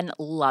that I've been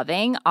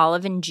loving,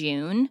 Olive &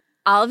 June.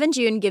 Olive &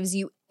 June gives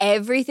you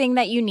everything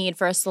that you need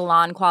for a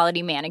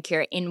salon-quality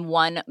manicure in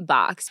one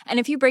box. And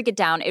if you break it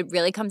down, it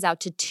really comes out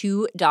to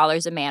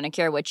 $2 a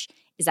manicure, which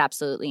is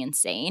absolutely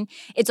insane.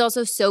 It's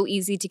also so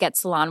easy to get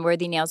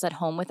salon-worthy nails at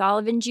home with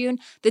Olive & June.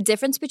 The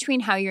difference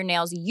between how your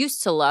nails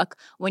used to look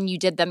when you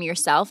did them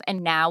yourself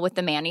and now with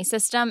the Mani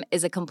system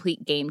is a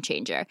complete game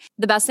changer.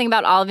 The best thing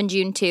about Olive &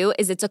 June, too,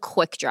 is it's a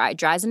quick dry.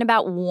 Dries in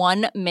about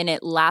 1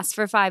 minute, lasts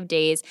for 5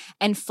 days,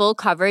 and full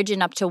coverage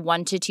in up to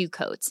 1 to 2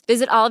 coats.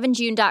 Visit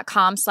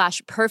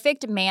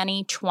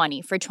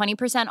oliveandjune.com/perfectmani20 for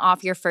 20%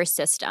 off your first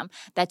system.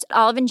 That's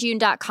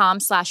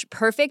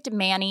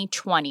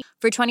oliveandjune.com/perfectmani20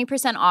 for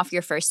 20% off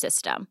your first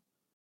system.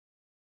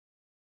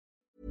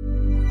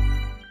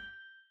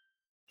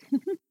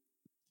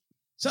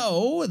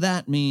 So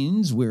that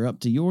means we're up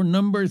to your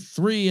number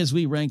 3 as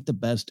we rank the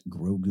best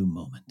Grogu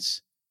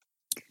moments.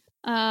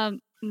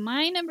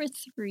 My number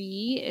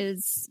 3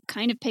 is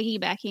kind of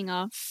piggybacking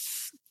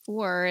off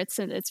 4.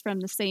 It's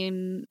from the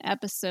same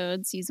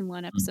episode, season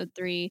 1, episode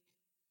 3,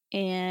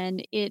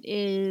 and it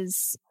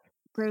is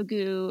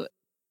Grogu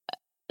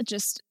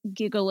just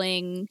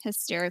giggling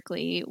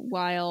hysterically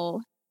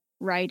while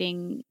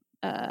riding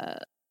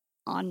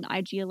on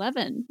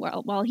IG-11,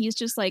 while he's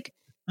just like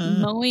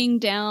mowing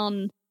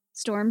down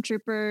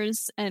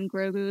stormtroopers, and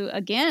Grogu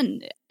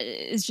again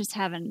is just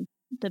having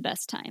the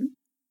best time.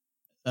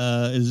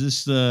 Is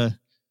this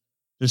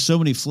there's so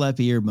many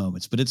flappy ear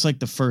moments, but it's like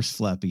the first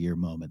flappy ear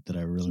moment that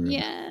I really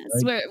yes,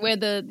 like. where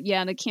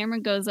the camera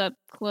goes up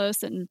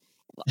close, and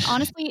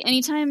honestly,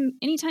 anytime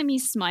he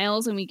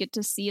smiles and we get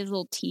to see his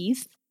little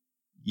teeth,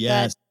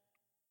 yes,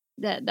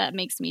 that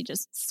makes me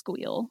just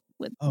squeal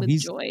with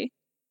joy.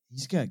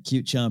 He's got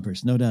cute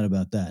chompers, no doubt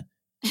about that.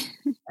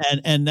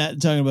 and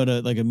that talking about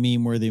a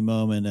meme worthy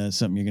moment,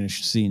 something you're going to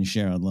see and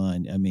share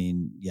online. I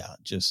mean, yeah,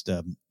 just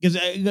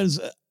because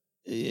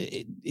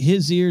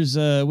his ears,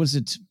 what is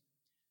it?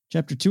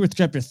 Chapter 2 or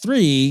chapter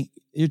 3?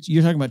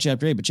 You're talking about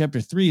chapter 8, but chapter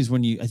 3 is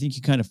when I think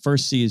you kind of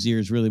first see his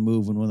ears really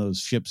move when one of those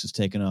ships is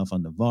taken off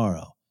on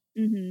Navarro.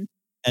 Mm-hmm.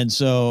 And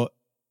so,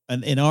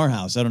 and in our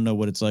house, I don't know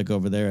what it's like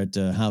over there at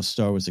House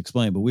Star Wars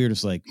Explained, but we were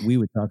just like, we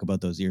would talk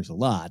about those ears a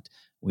lot.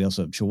 We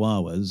also have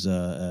Chihuahuas,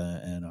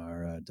 and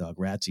our dog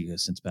Ratsy, who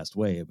has since passed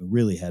away,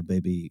 really had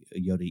baby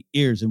Yoda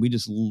ears, and we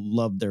just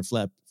loved their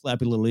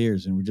flappy little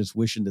ears, and we're just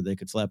wishing that they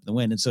could flap in the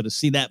wind. And so to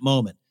see that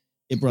moment,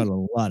 it brought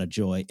a lot of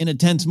joy. An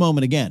intense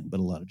moment again, but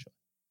a lot of joy.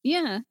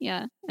 Yeah.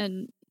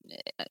 And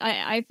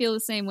I feel the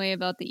same way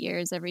about the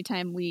ears every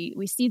time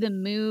we see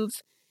them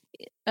move,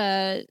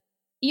 even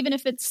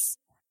if it's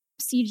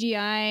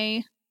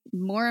CGI.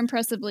 More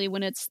impressively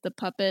when it's the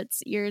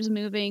puppet's ears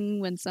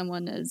moving, when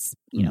someone is,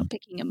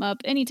 picking them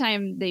up.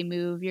 Anytime they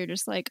move, you're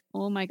just like,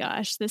 oh my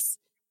gosh, this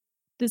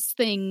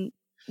thing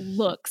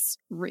looks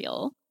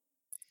real.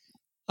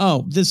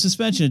 Oh, the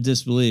suspension of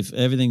disbelief,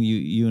 everything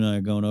you and I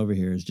are going over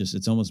here is just,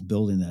 it's almost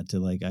building that to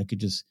like, I could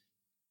just,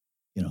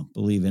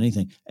 believe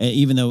anything.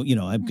 Even though,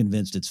 I'm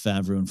convinced it's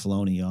Favreau and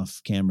Filoni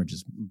off camera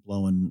just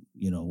blowing,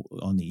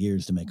 on the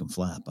ears to make them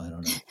flap. I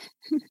don't know.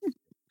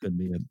 Could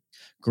be a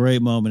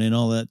great moment in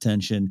all that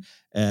tension,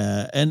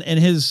 and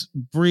his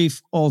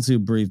brief, all too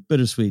brief,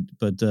 bittersweet,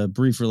 but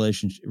brief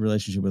relationship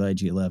with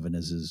IG-11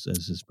 as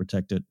his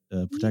protector.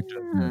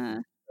 Yeah.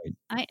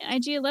 Right.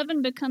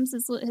 IG-11 becomes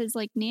his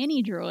like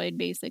nanny droid,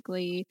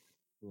 basically.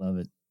 Love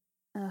it.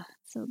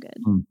 So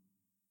good.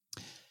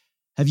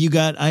 Have you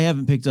got? I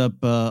haven't picked up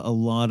a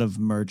lot of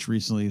merch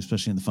recently,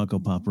 especially in the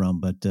Funko Pop realm,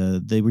 but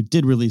they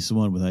did release the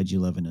one with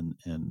IG-11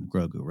 and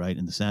Grogu, right,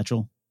 in the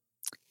satchel.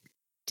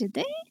 Did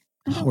they?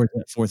 Or is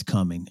that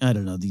forthcoming? I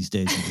don't know. These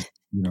days,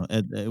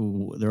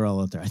 they're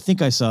all out there. I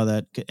think I saw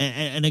that,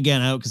 and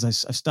again, because I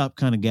stopped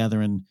kind of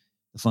gathering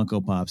the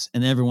Funko Pops,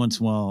 and every once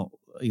in a while,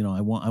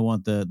 I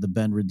want the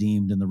Ben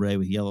redeemed and the Rey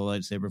with yellow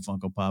lightsaber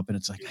Funko Pop, and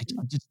it's like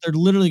they're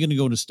literally going to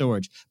go into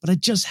storage, but I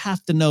just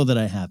have to know that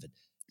I have it.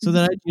 So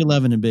that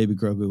IG-11 and Baby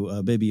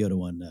Grogu, Baby Yoda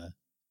one,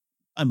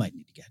 I might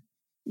need to get.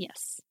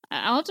 Yes,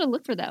 I'll have to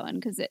look for that one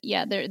because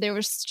there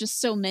was just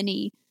so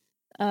many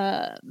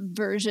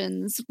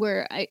versions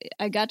where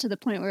I got to the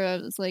point where I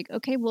was like,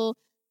 okay, well,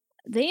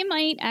 they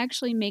might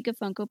actually make a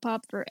Funko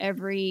Pop for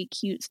every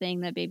cute thing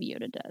that Baby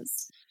Yoda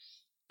does.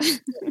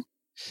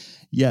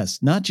 Yes,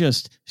 not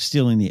just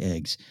stealing the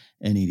eggs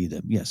and eating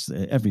them. Yes,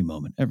 every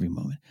moment.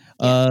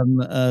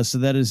 Yeah. So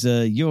that is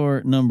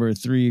your number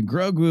 3,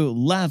 Grogu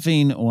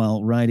laughing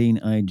while riding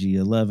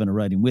IG-11 or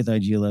riding with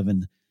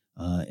IG-11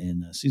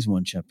 in season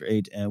 1, chapter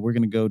 8. And we're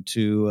going to go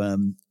to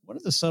one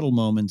of the subtle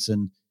moments,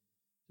 and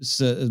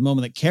it's a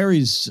moment that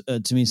carries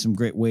to me some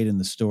great weight in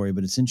the story,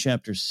 but it's in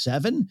chapter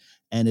 7,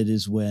 and it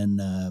is when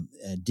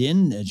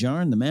Din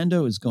Djarin, the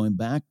Mando, is going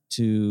back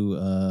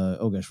to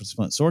what's the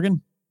fun?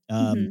 Sorgan.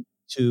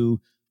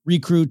 To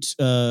recruit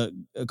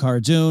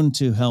Cara Dune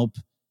to help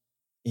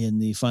in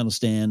the final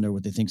stand, or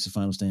what they think is the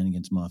final stand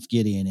against Moff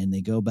Gideon. And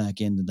they go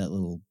back into that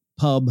little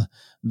pub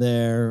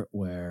there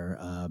where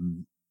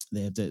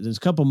they have to, there's a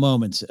couple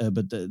moments,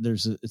 but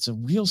it's a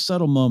real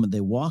subtle moment. They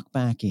walk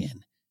back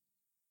in,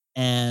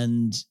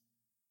 and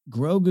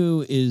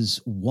Grogu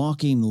is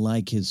walking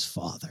like his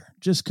father.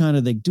 Just kind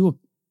of, they do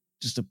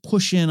just a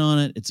push in on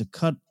it. It's a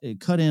cut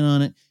in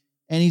on it.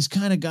 And he's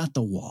kind of got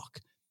the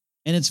walk.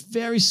 And it's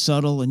very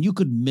subtle, and you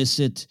could miss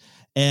it.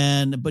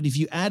 But if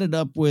you add it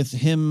up with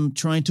him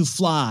trying to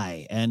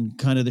fly, and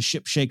kind of the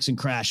ship shakes and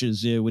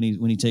crashes when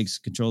he takes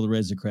control of the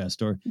Razor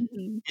Crest, or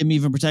him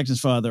even protecting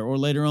his father, or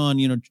later on,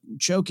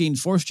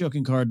 force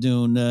choking Cara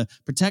Dune,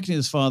 protecting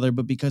his father,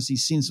 but because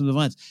he's seen some of the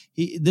violence,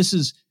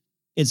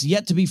 it's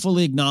yet to be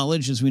fully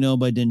acknowledged, as we know,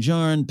 by Din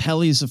Djarin.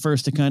 Peli's the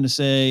first to kind of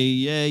say,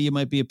 yeah, you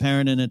might be a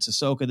parent, and it's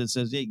Ahsoka that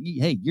says,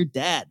 hey, you're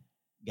dad,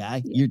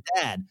 guy, you're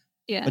dad.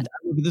 Yeah. But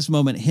look at this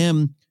moment,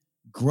 him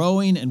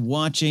growing and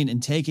watching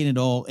and taking it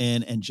all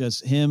in, and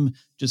just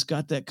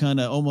got that kind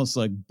of almost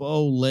like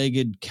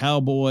bow-legged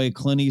cowboy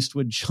Clint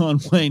Eastwood, John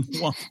Wayne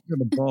walking to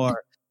the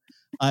bar.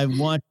 I've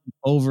watched it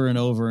over and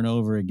over and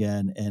over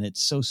again, and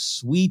it's so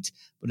sweet,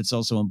 but it's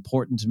also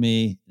important to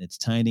me. It's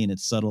tiny and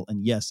it's subtle.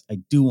 And yes, I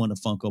do want a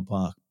Funko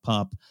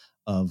Pop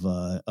of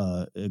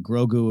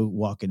Grogu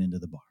walking into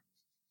the bar.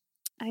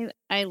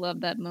 I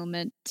love that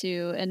moment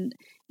too, and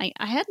I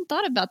hadn't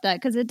thought about that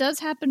because it does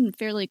happen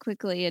fairly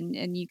quickly,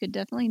 and you could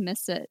definitely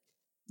miss it.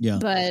 Yeah,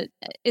 but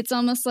it's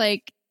almost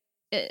like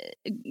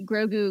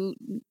Grogu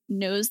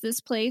knows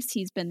this place;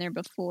 he's been there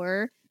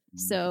before,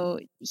 so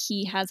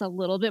he has a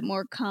little bit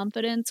more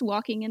confidence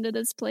walking into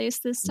this place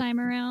this time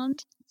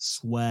around.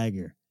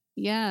 Swagger,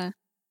 yeah,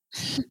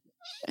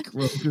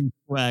 Grogu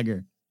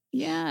swagger,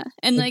 yeah,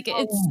 and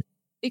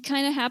it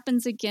kind of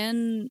happens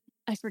again.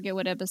 I forget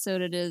what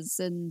episode it is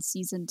in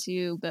season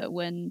 2, but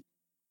when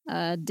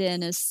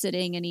Din is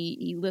sitting and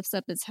he lifts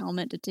up his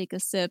helmet to take a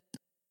sip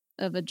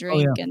of a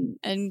drink,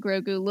 and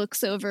Grogu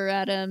looks over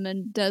at him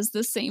and does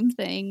the same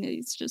thing.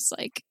 He's just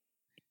like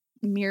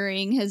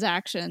mirroring his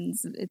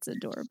actions. It's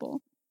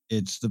adorable.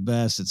 It's the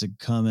best. It's a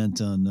comment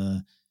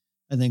on,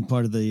 I think,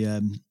 part of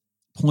the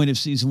point of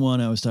season 1.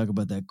 I was talking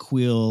about that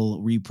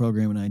Quill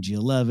reprogramming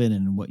IG-11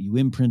 and what you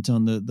imprint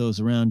on those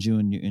around you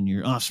and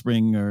your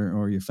offspring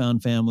or your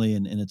found family,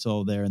 and it's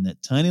all there in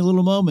that tiny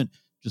little moment.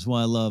 Just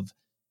why I love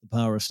the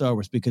power of Star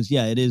Wars, because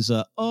it is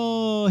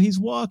he's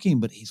walking,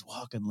 but he's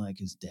walking like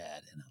his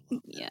dad, and I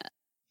love that.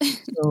 Yeah.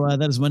 So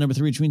that is my number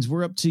 3, which means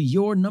we're up to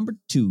your number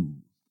 2.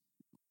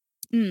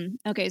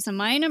 Okay, so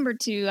my number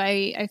 2,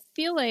 I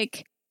feel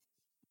like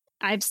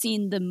I've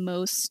seen the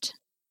most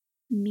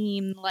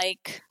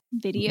meme-like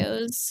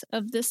videos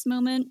of this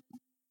moment,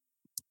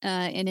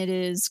 and it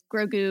is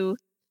Grogu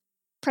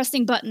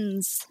pressing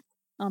buttons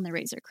on the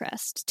Razor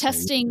Crest,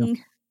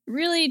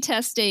 really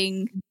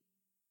testing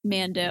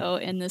Mando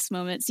in this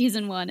moment.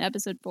 Season 1,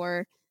 episode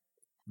 4,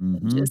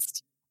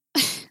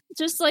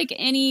 just like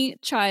any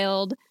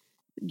child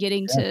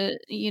getting to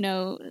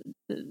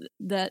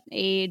that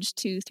age,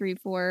 2, 3,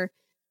 4.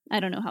 I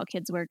don't know how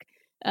kids work.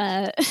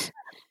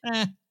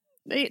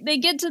 They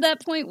get to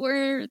that point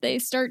where they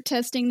start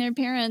testing their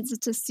parents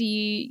to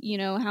see,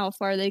 how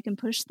far they can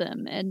push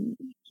them. And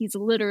he's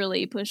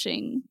literally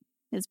pushing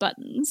his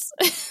buttons.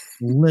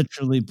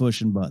 Literally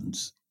pushing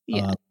buttons.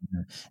 Yeah.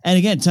 And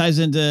again, ties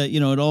into,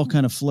 it all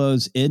kind of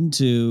flows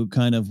into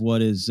kind of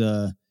what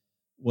I'm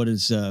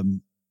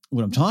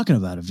talking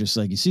about, of just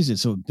like he sees it.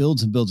 So it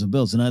builds and builds and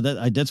builds. And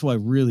that's why I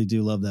really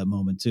do love that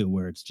moment too,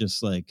 where it's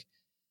just like,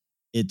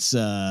 it's,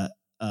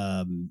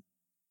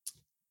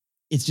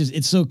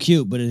 it's so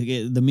cute, but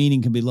the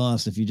meaning can be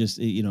lost if you just,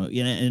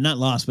 and not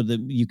lost, but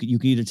you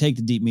could either take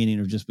the deep meaning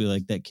or just be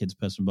like, that kid's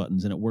pressing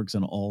buttons, and it works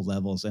on all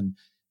levels. And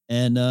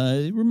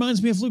it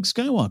reminds me of Luke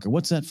Skywalker.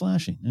 What's that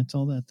flashing? That's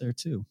all that there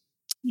too.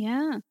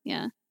 Yeah.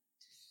 Yeah.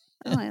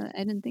 Oh, I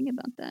didn't think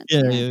about that.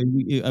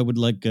 Yeah. I would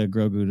like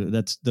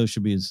Grogu those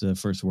should be his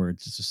first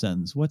words. It's a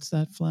sentence. What's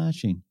that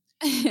flashing?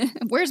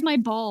 Where's my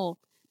ball?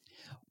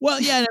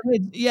 Well, yeah.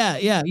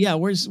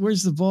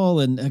 Where's the ball?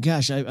 And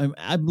gosh,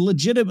 I'm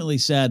legitimately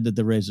sad that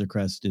the Razor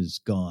Crest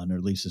is gone, or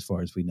at least as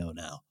far as we know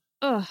now.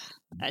 Oh,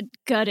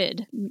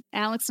 gutted.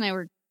 Alex and I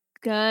were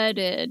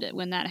gutted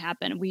when that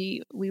happened.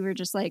 We were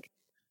just like,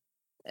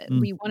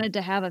 we wanted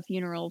to have a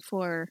funeral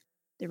for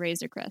the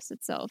Razor Crest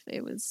itself.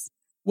 It was.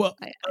 Well,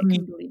 I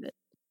couldn't believe it.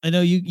 I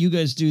know you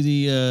guys do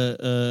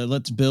the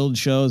Let's Build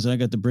shows, and I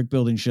got the brick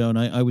building show, and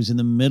I was in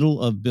the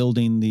middle of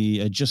building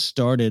I just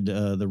started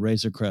the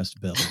Razor Crest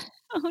build.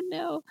 Oh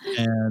no.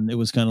 And it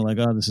was kind of like,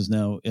 oh, this is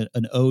now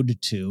an ode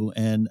to.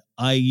 And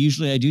I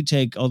do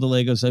take all the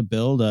Legos I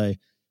build. I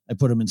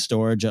put them in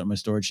storage out in my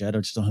storage shed. I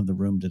just don't have the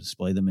room to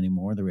display them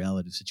anymore, the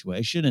reality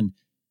situation.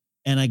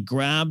 And I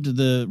grabbed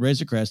the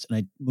Razor Crest and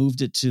I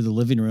moved it to the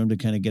living room to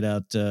kind of get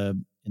out in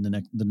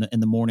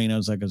the morning. I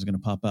was going to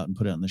pop out and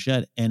put it in the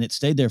shed, and it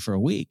stayed there for a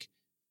week.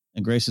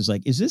 And Grace is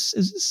like, is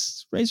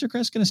this Razor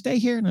Crest going to stay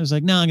here? And I was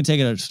like, no, I'm going to take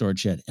it out of the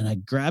storage shed. And I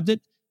grabbed it,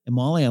 and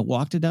Molly, I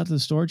walked it out to the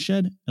storage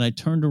shed, and I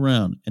turned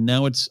around, and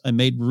now I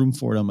made room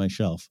for it on my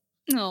shelf.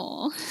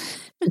 Oh,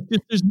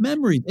 there's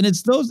memories, and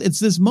it's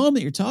this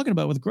moment you're talking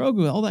about with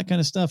Grogu, all that kind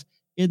of stuff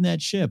in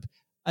that ship.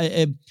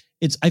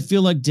 I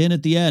feel like Din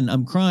at the end.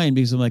 I'm crying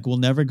because I'm like, we'll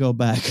never go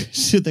back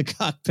to the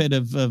cockpit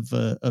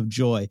of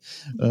joy,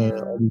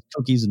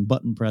 cookies and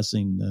button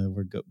pressing,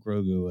 where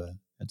Grogu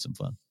had some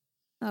fun.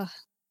 Oh,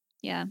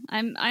 yeah.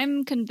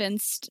 I'm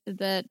convinced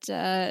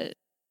that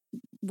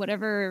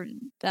whatever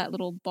that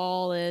little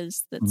ball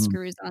is that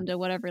screws onto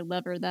whatever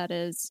lever that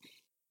is,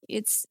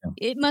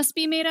 it must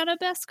be made out of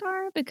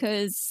Beskar,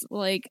 because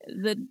like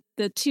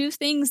the two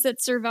things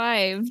that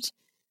survived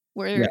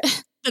were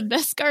the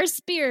Beskar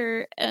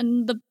spear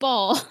and the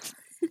ball.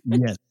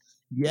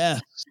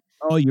 Yes.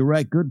 Oh, you're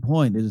right. Good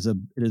point. It is a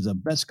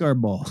Beskar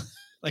ball,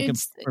 like a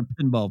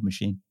pinball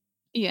machine.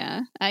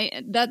 Yeah,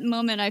 that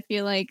moment, I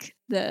feel like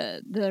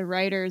the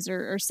writers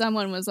or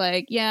someone was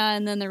like, yeah,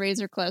 and then the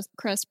Razor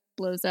Crest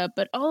blows up,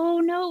 but oh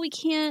no, we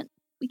can't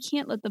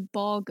let the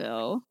ball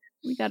go.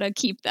 We gotta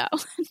keep that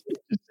one.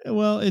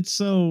 Well, it's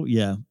a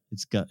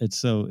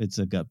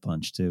gut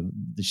punch too.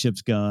 The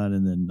ship's gone,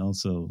 and then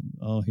also,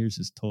 oh, here's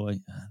his toy.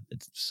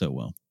 It's so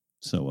well.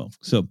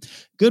 So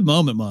good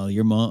moment, Molly.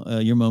 Your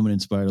moment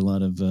inspired a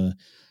lot of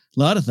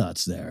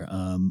thoughts there.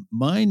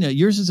 Mine,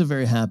 yours is a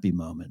very happy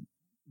moment.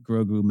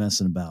 Grogu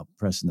messing about,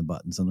 pressing the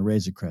buttons on the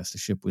Razor Crest, the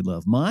ship we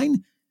love.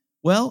 Mine,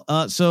 well,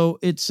 so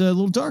it's a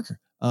little darker.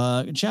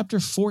 Chapter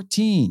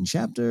 14.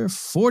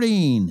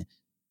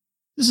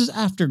 This is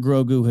after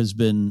Grogu has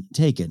been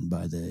taken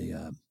by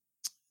the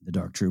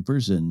Dark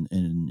Troopers and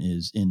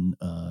is in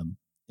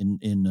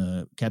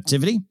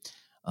captivity.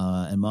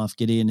 And Moff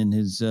Gideon and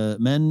his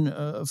men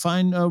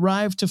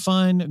arrive to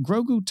find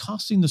Grogu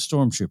tossing the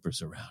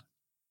stormtroopers around.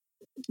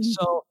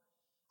 So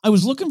I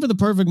was looking for the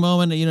perfect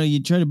moment.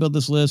 You try to build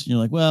this list, and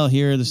you're like, well,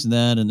 here, this and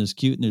that, and there's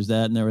cute, and there's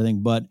that, and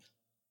everything. But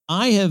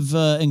I have,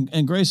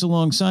 and Grace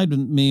alongside with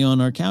me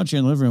on our couch here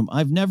in the living room,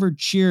 I've never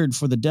cheered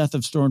for the death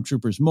of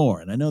stormtroopers more.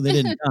 And I know they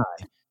didn't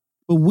die,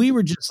 but we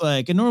were just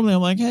like, and normally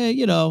I'm like, hey,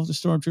 the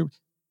stormtroopers.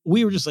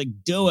 We were just like,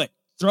 do it,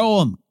 throw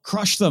them,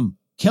 crush them,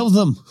 kill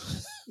them.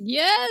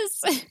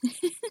 Yes.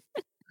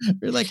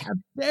 We're like, how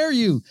dare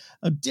you?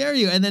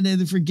 And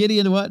then for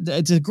Gideon,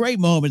 it's a great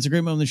moment. It's a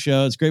great moment in the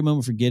show. It's a great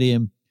moment for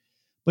Gideon.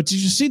 But to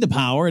just see the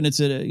power, and it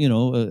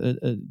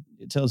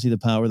tells you the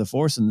power of the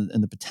Force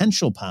and the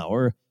potential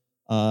power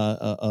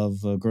of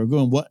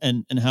Grogu,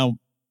 and how,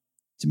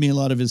 to me, a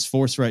lot of his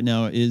Force right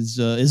now is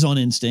on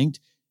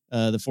instinct.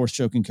 The Force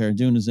choking Cara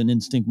Dune is an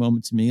instinct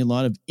moment to me. A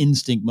lot of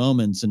instinct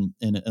moments, and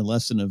a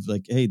lesson of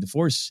like, hey, the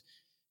Force.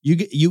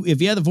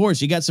 If you have the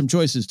Force, you got some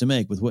choices to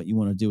make with what you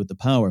want to do with the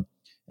power.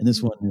 And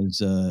this one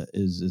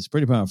is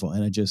pretty powerful.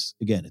 And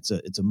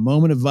it's a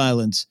moment of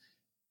violence.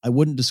 I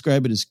wouldn't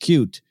describe it as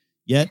cute.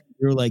 Yet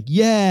you're like,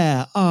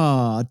 yeah,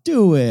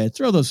 do it.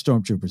 Throw those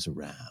stormtroopers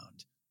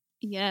around.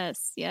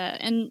 Yes, yeah.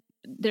 And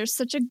there's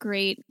such a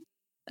great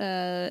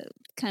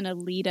kind of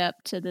lead up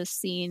to this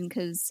scene,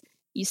 because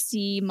you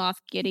see Moff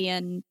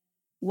Gideon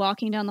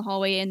walking down the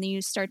hallway, and then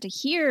you start to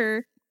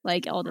hear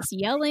like all this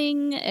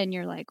yelling, and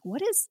you're like,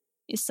 what is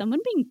someone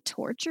being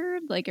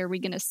tortured? Like, are we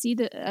going to see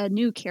a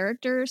new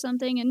character or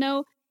something? And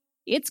no,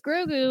 it's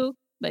Grogu,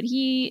 but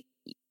he,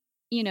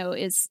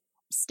 is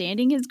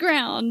standing his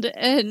ground,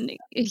 and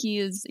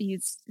he's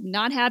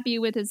not happy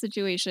with his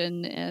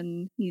situation,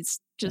 and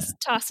he's just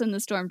tossing the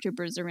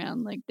stormtroopers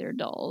around like they're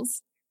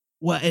dolls.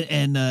 Well,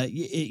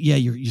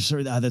 you're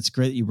sort of, that's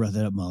great that you brought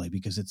that up, Molly,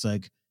 because it's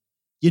like,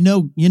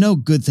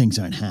 good things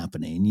aren't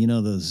happening.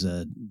 Those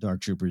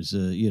Dark Troopers,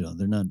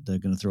 they're going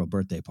to throw a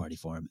birthday party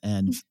for him.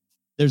 And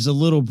there's a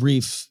little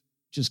brief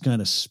just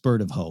kind of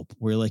spurt of hope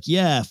where you're like,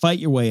 yeah, fight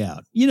your way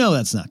out. You know,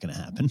 that's not going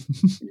to happen,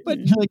 but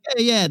you're like,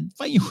 hey, yeah,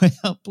 fight your way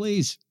out,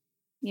 please.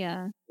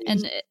 Yeah.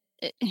 And,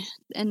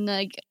 and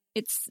like,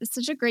 it's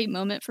such a great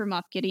moment for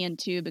Moff Gideon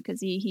too, because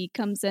he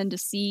comes in to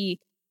see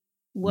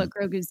what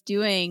Grogu's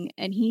doing,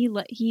 and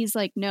he's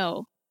like,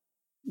 no,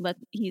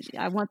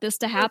 I want this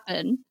to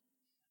happen,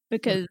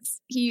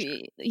 because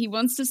he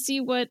wants to see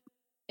what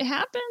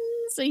happens.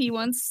 He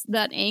wants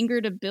that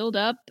anger to build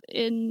up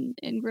in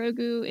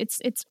Grogu.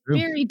 It's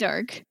very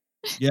dark.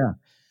 Yeah,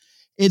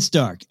 it's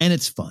dark and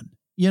it's fun.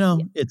 You know,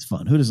 it's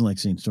fun. Who doesn't like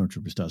seeing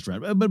stormtroopers tossed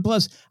around? But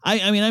plus,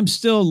 I mean,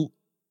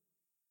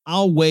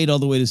 I'll wait all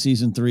the way to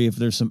season 3 if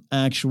there's some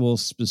actual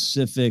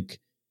specific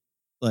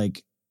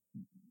like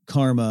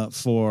karma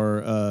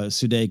for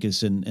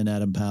Sudeikis and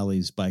Adam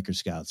Pali's biker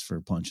scouts for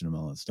punching him,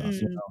 all that stuff.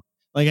 You know,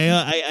 like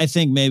I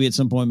think maybe at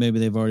some point maybe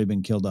they've already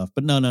been killed off.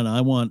 But no.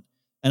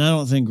 And I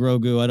don't think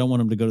Grogu, I don't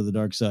want him to go to the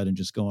dark side and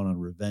just go on a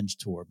revenge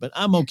tour. But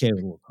I'm okay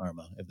with a little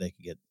karma if they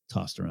could get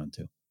tossed around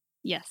too.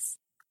 Yes,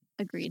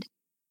 agreed.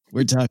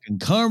 We're talking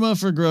karma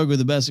for Grogu,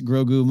 the best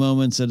Grogu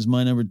moments. That is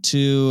my number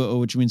 2,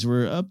 which means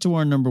we're up to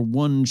our number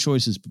 1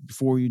 choices. But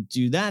before you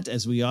do that,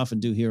 as we often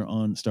do here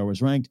on Star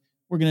Wars Ranked,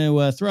 we're going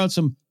to throw out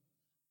some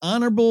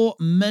honorable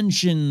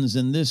mentions.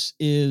 And this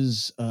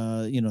is,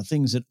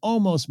 things that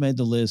almost made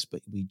the list, but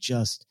we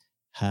just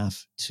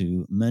have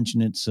to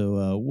mention it.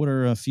 So what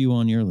are a few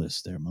on your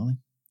list there, Molly?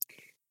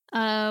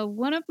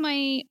 One of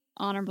my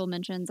honorable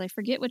mentions, I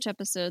forget which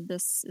episode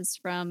this is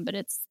from, but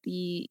it's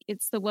the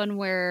one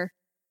where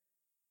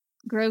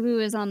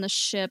Grogu is on the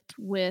ship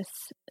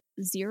with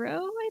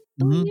Zero, I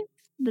believe.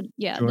 The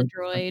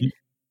droid.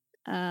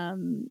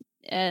 And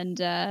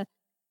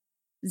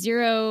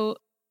Zero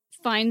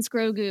finds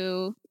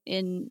Grogu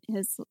in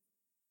his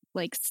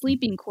like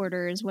sleeping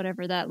quarters,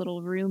 whatever that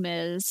little room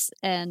is,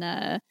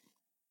 and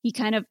he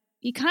kind of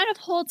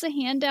holds a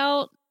hand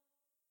out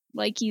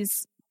like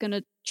he's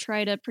gonna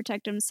try to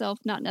protect himself,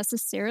 not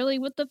necessarily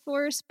with the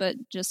Force, but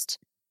just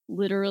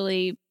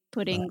literally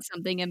putting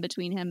something in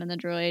between him and the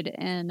droid,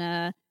 and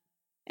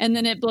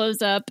then it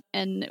blows up,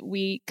 and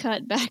we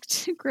cut back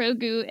to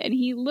Grogu, and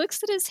he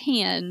looks at his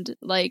hand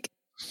like,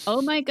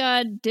 oh my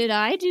God, did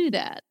I do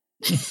that?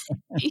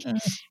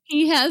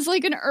 he has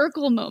like an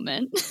Urkel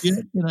moment.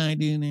 Yeah, can I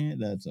do that?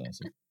 That's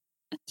awesome.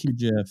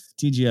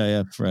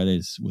 TGIF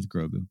Fridays with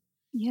Grogu.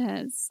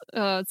 Yes.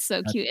 Oh, it's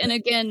so cute. And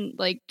again,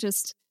 like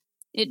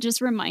it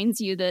just reminds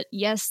you that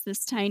yes,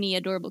 this tiny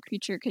adorable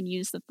creature can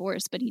use the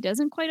Force, but he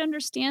doesn't quite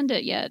understand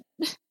it yet.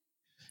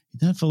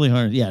 Not fully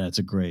hard. Yeah, it's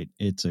a great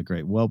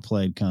well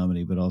played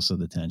comedy, but also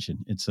the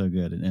tension. It's so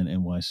good,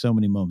 and why so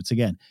many moments.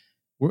 Again,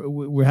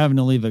 we're having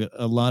to leave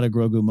a lot of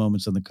Grogu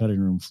moments on the cutting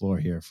room floor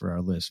here for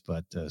our list,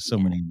 but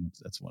many.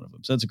 That's one of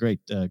them. So that's a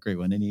great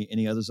one.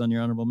 Any others on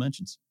your honorable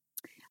mentions?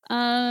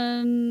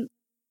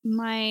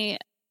 My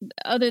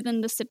other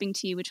than the sipping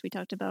tea, which we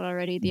talked about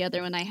already, the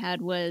other one I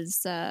had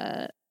was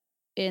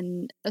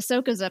in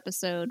Ahsoka's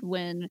episode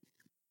when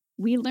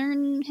we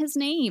learn his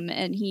name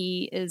and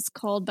he is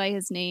called by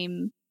his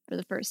name for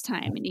the first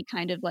time, and he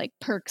kind of like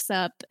perks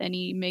up and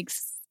he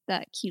makes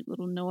that cute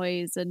little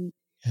noise, and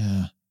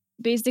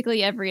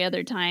basically every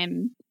other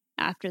time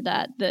after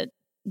that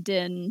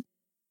Din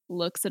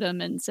looks at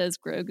him and says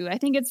Grogu. I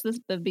think it's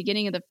the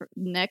beginning of the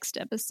next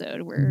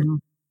episode where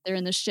they're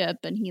in the ship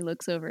and he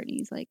looks over and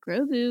he's like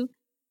Grogu,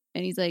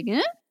 and he's like, eh?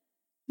 And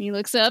he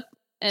looks up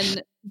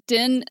and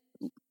Din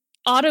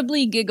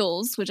audibly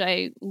giggles, which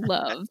I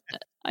love.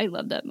 I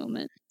love that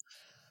moment.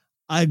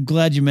 I'm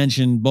glad you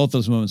mentioned both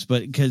those moments,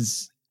 but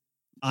because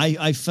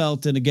I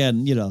felt, and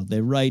again, they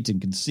write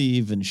and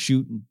conceive and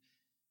shoot and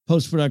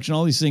post-production,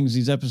 all these things,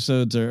 these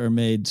episodes are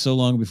made so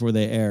long before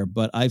they air,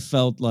 but I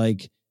felt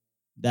like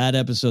that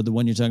episode, the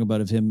one you're talking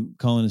about of him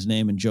calling his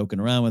name and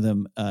joking around with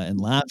him and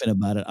laughing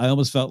about it, I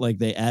almost felt like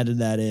they added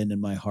that in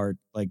my heart,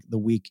 like the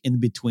week in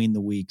between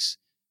the weeks,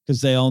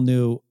 because they all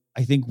knew,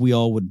 I think we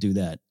all would do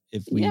that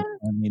if we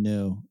only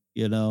knew,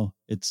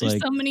 it's There's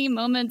like so many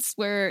moments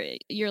where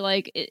you're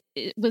like,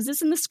 was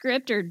this in the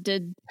script or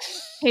did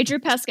Pedro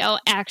Pascal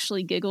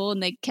actually giggle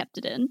and they kept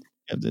it in?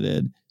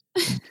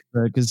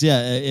 Because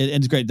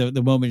it's great.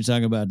 The moment you're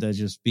talking about that,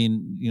 just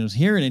being,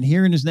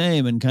 hearing his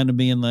name and kind of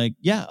being like,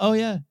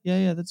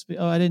 that's,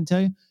 I didn't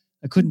tell you.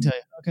 I couldn't tell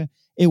you. Okay.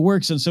 It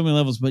works on so many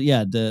levels, but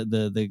yeah,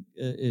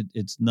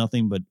 it's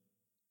nothing but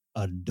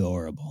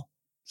adorable.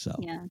 So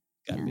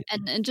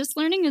and just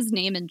learning his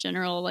name in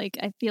general, like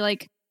I feel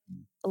like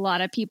a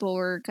lot of people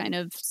were kind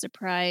of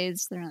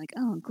surprised. They're like,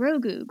 oh,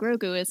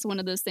 Grogu. It's one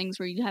of those things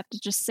where you have to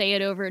just say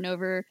it over and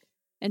over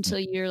until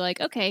you're like,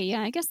 okay,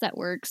 yeah, I guess that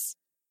works.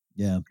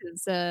 Yeah.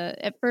 Because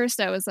at first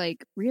I was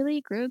like,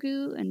 really,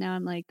 Grogu? And now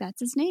I'm like, that's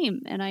his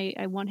name. And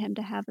I want him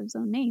to have his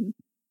own name.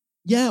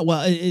 Yeah,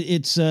 well,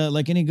 it's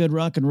like any good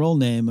rock and roll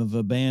name of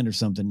a band or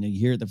something. You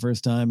hear it the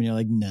first time and you're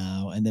like,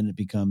 no. And then it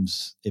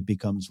becomes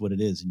what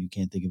it is and you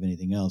can't think of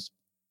anything else.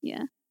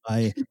 Yeah.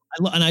 I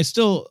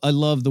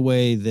love the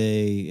way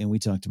and we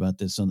talked about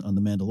this on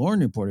the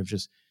Mandalorian report of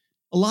just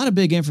a lot of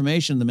big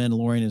information in The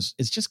Mandalorian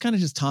is just kind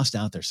of just tossed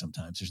out there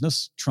sometimes. There's no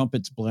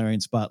trumpets blaring,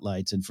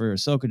 spotlights. And for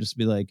Ahsoka just to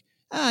be like,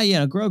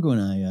 Grogu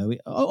and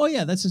I,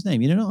 yeah, that's his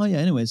name.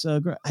 Anyways,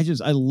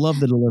 I love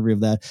the delivery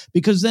of that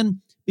because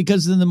then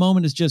the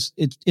moment is just,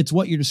 it's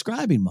what you're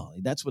describing, Molly.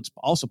 That's what's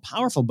also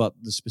powerful about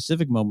the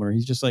specific moment where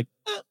he's just like,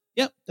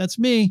 yep, that's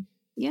me.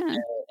 Yeah.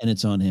 And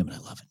it's on him and I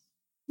love it.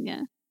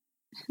 Yeah.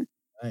 All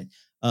right.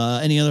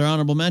 Any other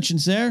honorable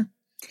mentions there?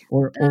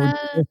 Or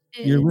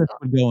your list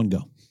would go and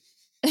go.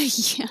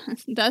 Yeah,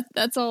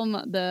 that's all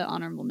the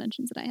honorable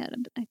mentions that I had,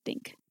 I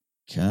think.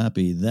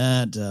 Copy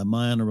that.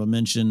 My honorable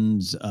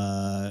mentions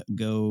go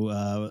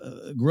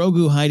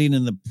Grogu hiding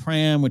in the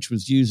pram, which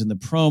was used in the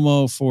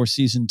promo for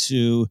season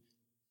 2,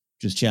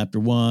 just chapter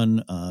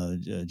 1.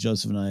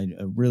 Joseph and I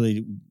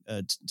really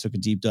took a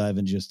deep dive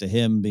into just to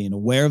him being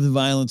aware of the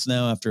violence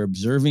now after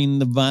observing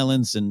the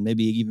violence and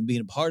maybe even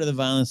being a part of the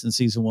violence in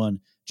season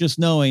 1, just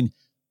knowing,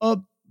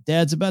 oh,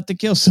 Dad's about to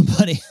kill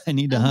somebody. I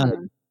need to hide.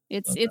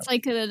 It's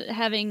like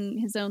having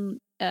his own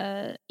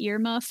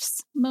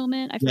earmuffs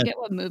moment. I forget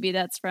what movie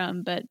that's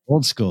from, but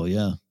old school,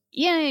 yeah.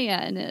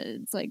 Yeah. And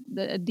it's like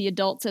the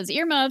adult says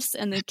earmuffs,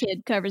 and the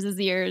kid covers his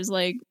ears.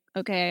 Like,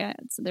 okay,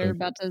 so they're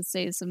about to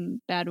say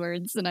some bad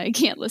words, and I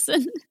can't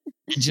listen.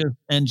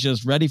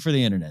 just ready for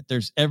the internet.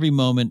 There's every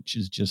moment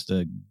is just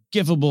a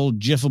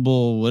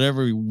gifable,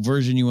 whatever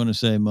version you want to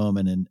say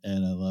moment, and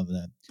I love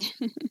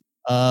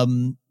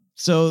that.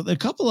 So a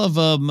couple of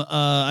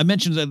I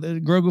mentioned the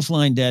Grogu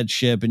flying Dad's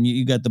ship, and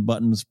you got the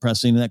buttons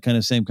pressing,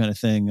 that same kind of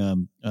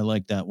thing. I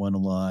like that one a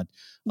lot.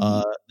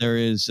 There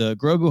is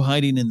Grogu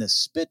hiding in the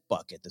spit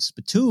bucket, the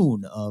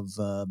spittoon of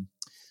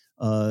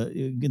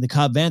in the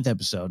Cobb Vanth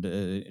episode,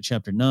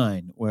 chapter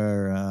 9,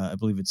 where I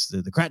believe it's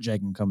the Krat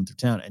Dragon coming through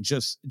town, and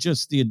just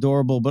the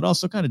adorable but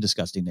also kind of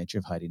disgusting nature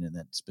of hiding in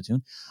that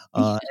spittoon,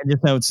 and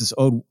just how it's this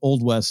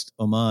old West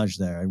homage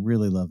there. I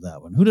really love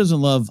that one. Who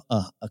doesn't love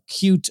a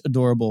cute,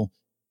 adorable,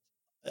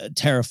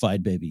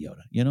 terrified baby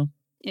Yoda,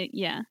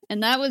 Yeah.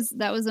 And that was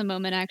a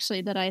moment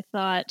actually that I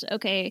thought,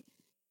 okay,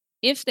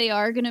 if they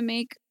are going to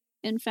make,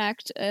 in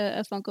fact,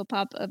 a Funko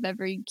Pop of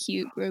every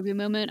cute Grogu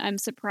moment, I'm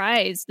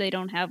surprised they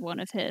don't have one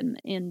of him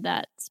in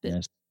that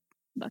spit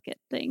bucket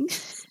thing.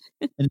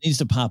 And it needs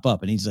to pop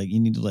up, and he's like, you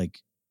need to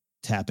like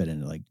tap it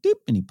and like doop,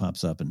 and he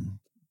pops up and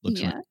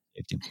looks around.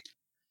 So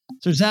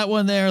there's that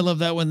one there. I love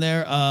that one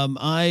there.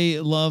 I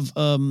love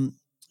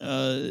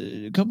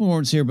a couple more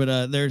ones here,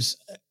 but there's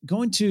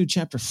going to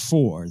chapter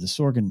 4, the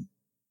Sorgan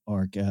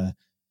arc.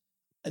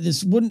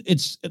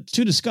 It's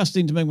too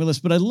disgusting to make my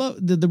list, but I love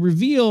the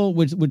reveal,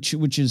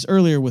 which is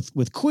earlier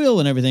with Quill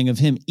and everything, of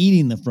him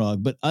eating the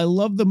frog. But I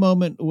love the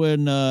moment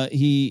when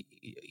he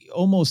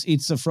almost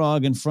eats the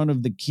frog in front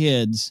of the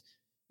kids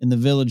in the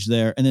village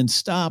there, and then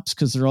stops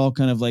because they're all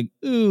kind of like,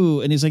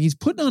 ooh, and he's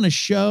putting on a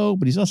show,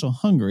 but he's also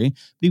hungry. But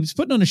he was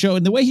putting on a show,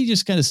 and the way he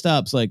just kind of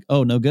stops, like,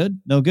 oh, no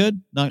good, not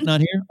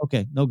here,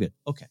 okay, no good,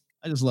 okay.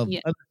 I just love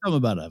it. Something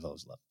about it I've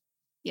always loved.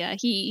 Yeah,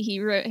 he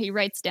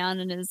writes down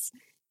in his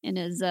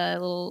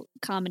little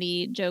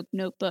comedy joke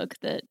notebook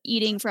that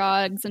eating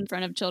frogs in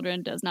front of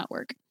children does not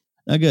work.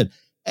 Not good.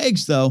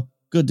 Eggs though,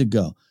 good to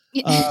go.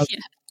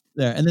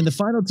 There, and then the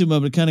final two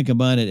moments kind of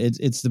combine it.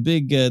 It's the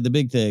big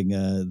thing,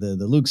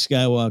 the Luke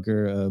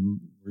Skywalker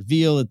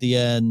reveal at the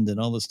end and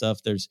all the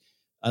stuff.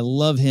 I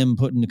love him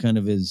putting kind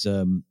of his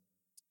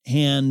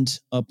hand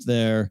up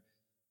there,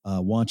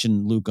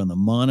 watching Luke on the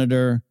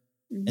monitor.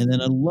 Mm-hmm. And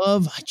then I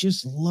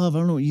just love, I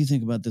don't know what you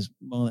think about this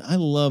moment. I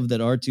love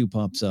that R2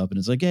 pops up and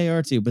it's like, hey,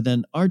 R2. But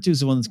then R2's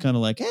the one that's kind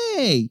of like,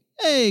 hey,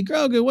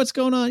 Grogu, what's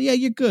going on? Yeah,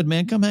 you're good,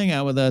 man. Come hang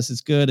out with us. It's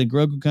good. And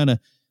Grogu kind of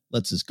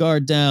lets his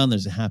guard down.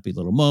 There's a happy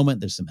little moment.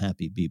 There's some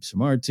happy beeps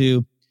from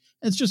R2.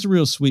 It's just a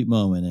real sweet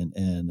moment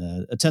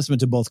and a testament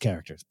to both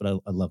characters.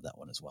 But I love that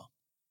one as well.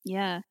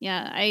 Yeah.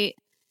 I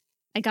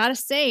gotta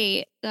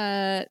say,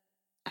 I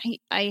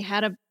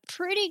had a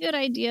pretty good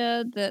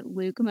idea that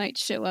Luke might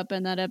show up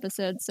in that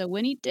episode. So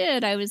when he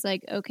did, I was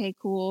like, okay,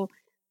 cool.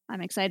 I'm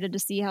excited to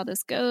see how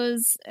this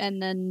goes.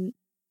 And then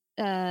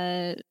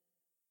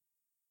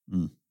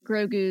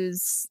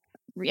Grogu's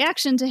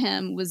reaction to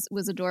him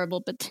was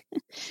adorable. But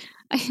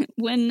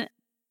when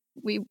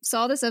we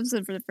saw this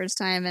episode for the first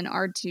time and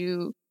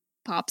R2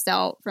 pops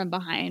out from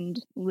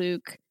behind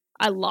Luke,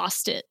 I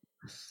lost it.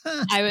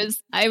 I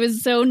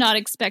was so not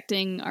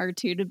expecting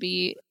R2 to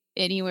be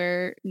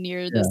anywhere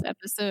near this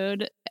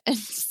episode, and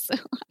so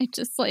I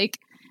just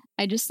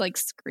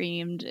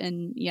screamed.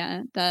 And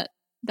yeah,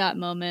 that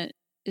moment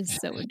is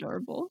so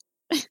adorable.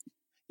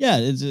 Yeah,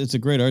 it's a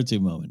great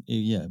R2 moment.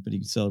 Yeah, but you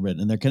can celebrate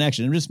and their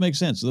connection. It just makes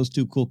sense. So those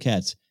two cool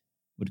cats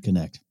would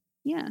connect.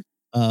 Yeah.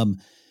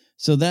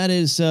 So that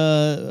is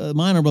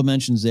my honorable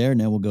mentions there.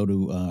 Now we'll go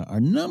to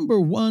our number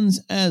ones,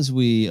 as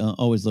we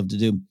always love to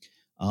do.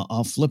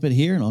 I'll flip it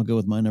here and I'll go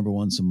with my number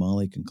one, so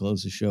Molly can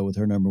close the show with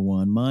her number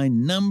one. My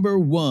number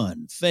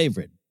one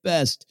favorite,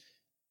 best,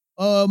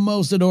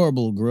 most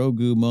adorable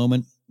Grogu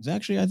moment is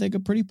actually, I think, a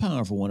pretty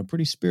powerful one, a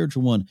pretty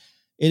spiritual one.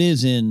 It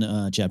is in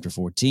chapter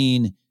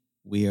 14.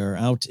 We are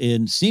out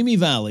in Simi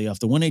Valley off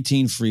the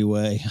 118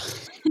 freeway.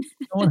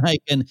 going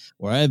hiking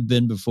where I've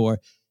been before.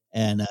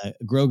 And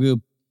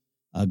Grogu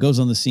goes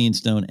on the Seeing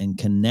Stone and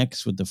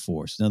connects with the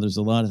Force. Now, there's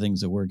a lot of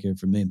things that work here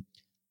for me.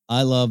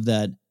 I love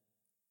that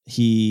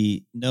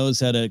he knows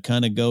how to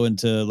kind of go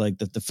into like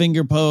the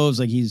finger pose.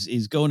 Like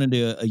he's going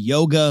into a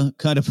yoga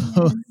kind of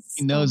pose.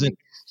 He knows it.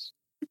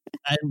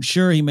 I'm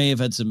sure he may have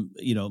had some,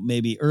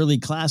 maybe early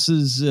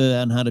classes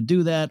on how to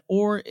do that.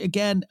 Or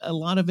again, a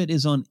lot of it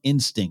is on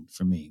instinct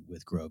for me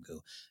with Grogu.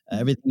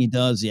 Everything he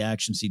does, the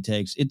actions he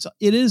takes, it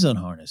is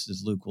unharnessed,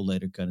 as Luke will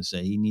later kind of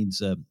say. He needs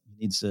to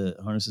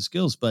harness the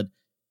skills, but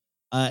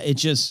it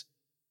just,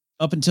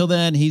 up until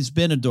then, he's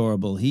been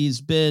adorable.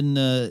 He's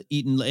been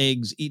eating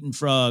eggs, eating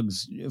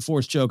frogs,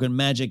 force choking,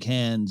 magic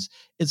hands.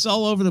 It's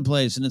all over the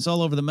place, and it's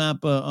all over the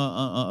map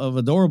of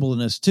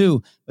adorableness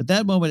too. But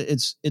that moment,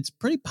 it's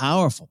pretty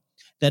powerful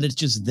that it's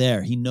just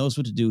there. He knows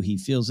what to do. He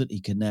feels it.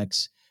 He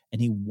connects,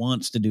 and he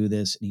wants to do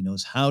this, and he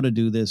knows how to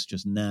do this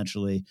just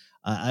naturally.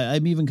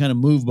 I'm even kind of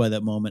moved by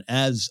that moment,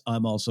 as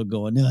I'm also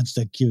going, that's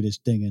the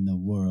cutest thing in the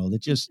world.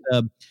 It just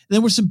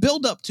there was some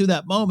build up to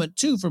that moment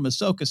too, from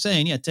Ahsoka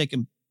saying, "Yeah, take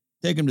him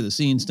to the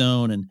Seeing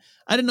Stone." And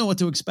I didn't know what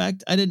to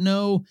expect. I didn't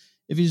know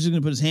if he was just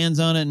going to put his hands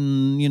on it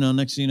and,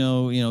 next thing you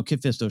know,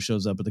 Kit Fisto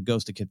shows up with the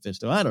ghost of Kit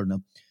Fisto. I don't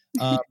know.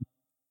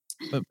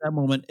 But that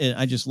moment,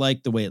 I just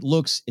like the way it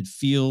looks. It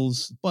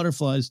feels,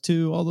 butterflies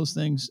too, all those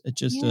things. It's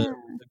just a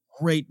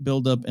great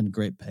buildup and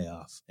great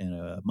payoff.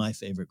 And my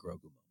favorite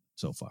Grogu moment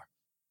so far.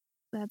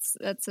 That's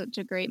such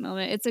a great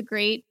moment. It's a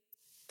great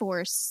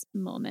Force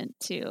moment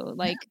too.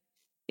 Like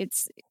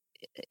it's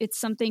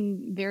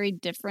something very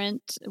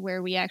different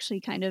where we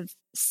actually kind of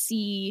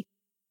see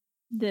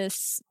the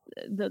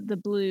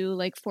blue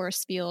like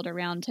force field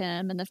around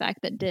him, and the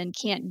fact that Din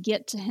can't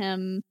get to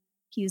him.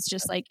 He's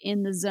just like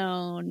in the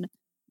zone.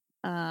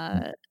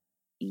 Do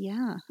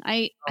you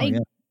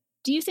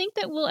think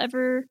that we'll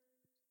ever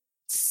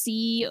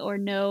see or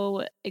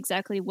know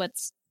exactly what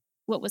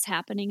was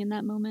happening in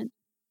that moment?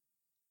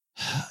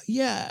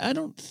 Yeah, I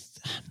don't,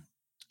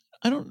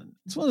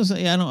 it's one of those,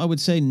 I would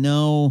say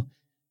no,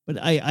 but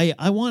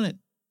I want it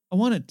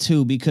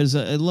too, because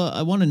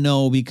I want to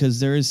know, because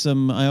there is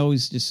some, I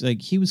always just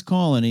like, he was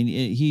calling, and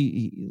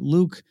he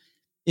Luke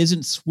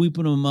isn't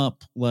sweeping him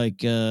up like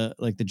the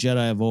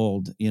Jedi of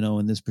old,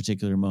 in this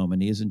particular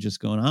moment. He isn't just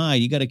going, "Hi,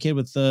 you got a kid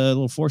with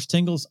little force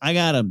tingles? I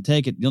got him.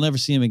 Take it. You'll never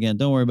see him again.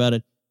 Don't worry about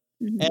it."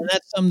 Mm-hmm. And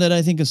that's something that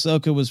I think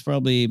Ahsoka was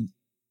probably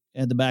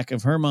at the back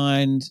of her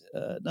mind.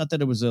 Not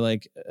that it was the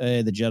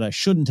Jedi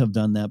shouldn't have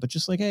done that, but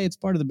just like, hey, it's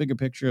part of the bigger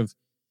picture of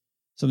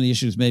some of the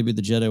issues, maybe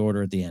the Jedi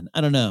Order at the end.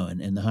 I don't know.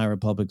 And the High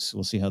Republics,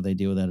 we'll see how they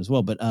deal with that as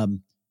well. But so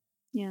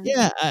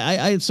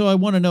I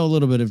want to know a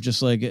little bit of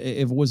just like,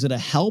 was it a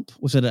help?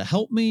 Was it a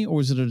help me? Or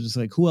was it just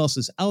like, who else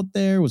is out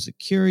there? Was it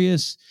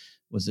curious?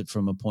 Was it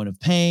from a point of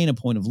pain, a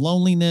point of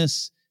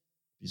loneliness?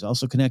 He's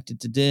also connected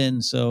to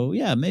Din. So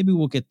yeah, maybe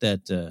we'll get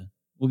that.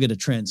 We'll get a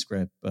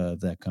transcript of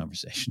that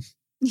conversation.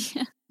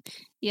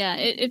 Yeah.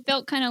 It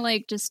felt kind of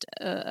like just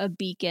a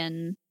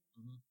beacon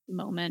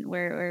moment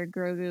where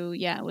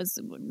Grogu, was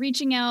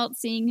reaching out,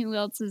 seeing who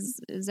else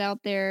is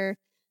out there.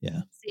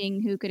 Yeah.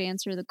 Seeing who could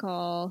answer the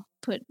call,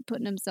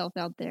 putting himself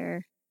out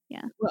there.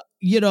 Yeah. Well,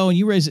 and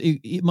you raised,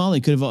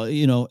 Molly could have,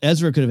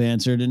 Ezra could have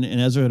answered, and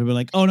Ezra would have been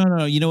like, "Oh,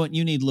 no. You know what?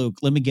 You need Luke.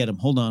 Let me get him.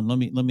 Hold on. Let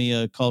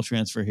me call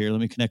transfer here. Let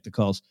me connect the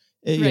calls."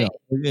 Right.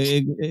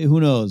 Who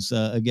knows?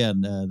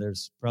 Again,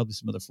 there's probably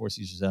some other Force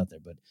users out there,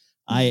 but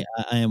I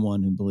am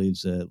one who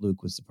believes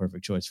Luke was the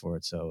perfect choice for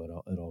it.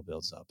 So it all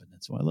builds up, and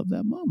that's why I love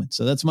that moment.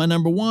 So that's my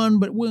number one,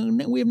 but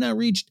we have now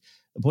reached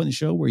the point of the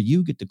show where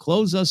you get to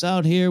close us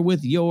out here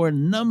with your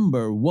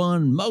number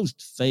one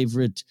most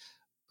favorite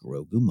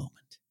Grogu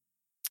moment.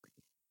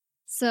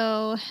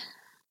 So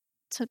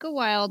took a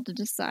while to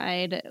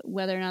decide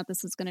whether or not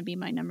this was going to be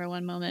my number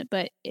one moment,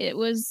 but it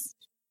was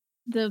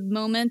the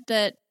moment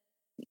that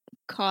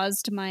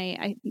caused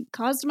my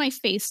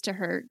face to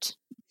hurt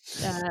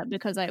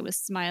because I was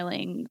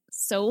smiling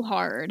so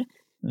hard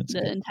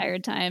entire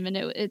time. And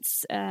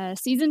it's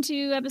season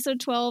 2, episode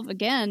 12.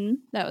 Again,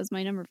 that was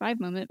my number 5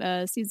 moment.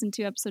 Season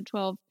 2, episode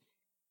 12,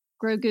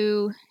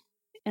 Grogu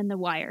and the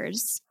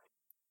Wires.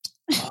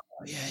 Oh,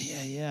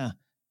 yeah.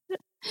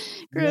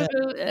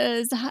 Grogu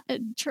is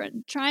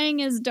trying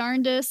his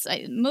darndest.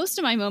 Most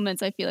of my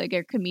moments I feel like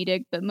are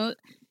comedic, but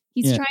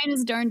he's trying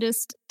his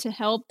darndest to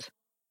help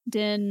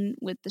Din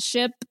with the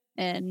ship,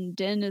 and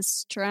Din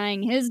is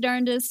trying his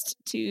darndest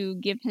to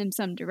give him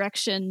some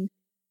direction.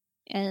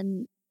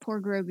 And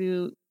poor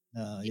Grogu,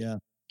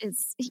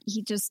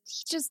 he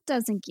just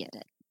doesn't get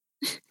it.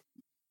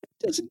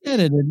 Doesn't get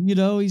it, and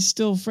he's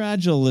still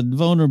fragile and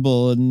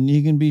vulnerable, and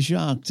he can be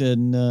shocked.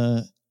 And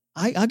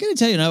I got to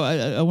tell you,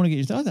 I want to get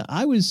your thoughts.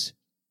 I was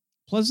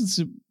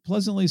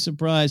pleasantly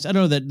surprised. I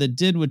don't know that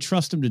Din would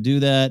trust him to do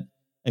that.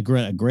 A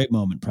great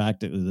moment,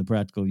 the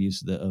practical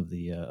use of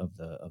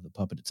the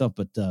puppet itself.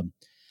 But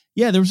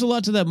there was a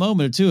lot to that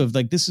moment too, of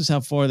like, this is how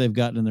far they've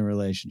gotten in the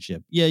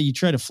relationship. Yeah, you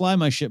try to fly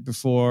my ship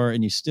before,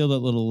 and you steal that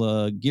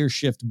little gear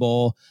shift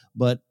ball,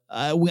 but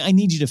I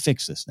need you to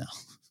fix this now.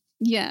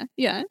 Yeah.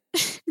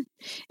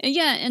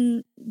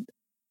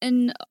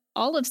 And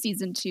all of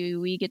season 2,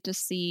 we get to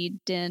see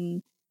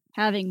Din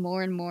having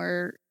more and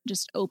more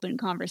just open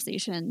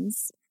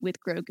conversations with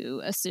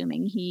Grogu,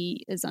 assuming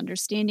he is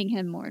understanding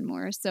him more and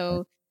more.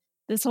 So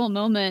this whole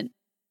moment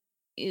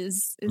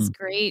is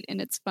great, and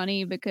it's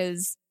funny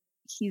because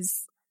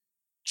he's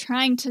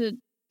trying to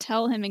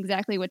tell him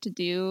exactly what to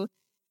do,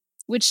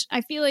 which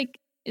I feel like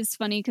is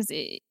funny because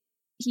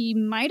he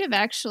might have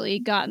actually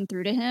gotten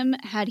through to him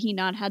had he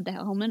not had the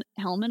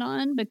helmet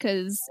on,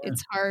 because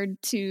it's hard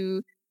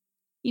to,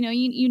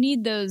 you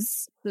need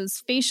those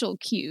facial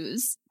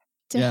cues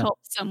to help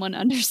someone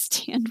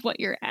understand what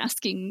you're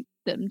asking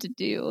them to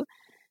do.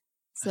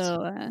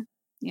 So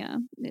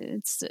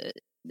it's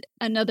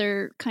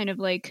another kind of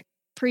like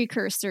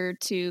precursor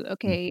to,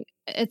 okay,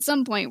 at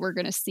some point we're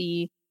going to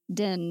see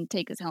Din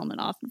take his helmet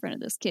off in front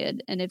of this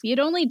kid. And if he had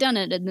only done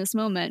it in this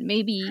moment,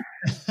 maybe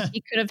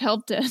he could have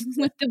helped him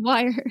with the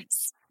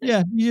wires.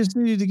 Yeah, you just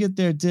needed to get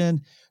there,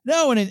 Din.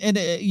 No, and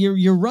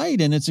you're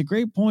right, and it's a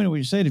great point of what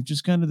you said, of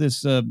just kind of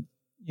this,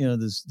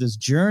 this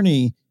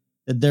journey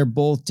that they're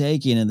both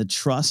taking, and the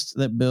trust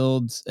that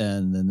builds,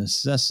 and the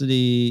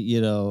necessity,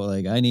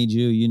 like I need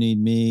you, you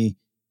need me,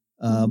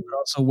 but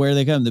also where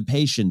they come, the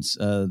patience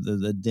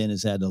that Din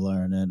has had to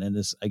learn, and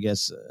this, I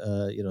guess,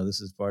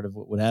 this is part of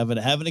what having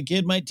a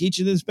kid might teach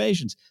you, this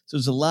patience. So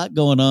there's a lot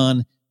going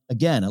on.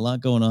 Again, a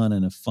lot going on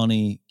in a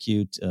funny,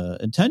 cute,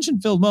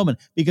 tension-filled moment.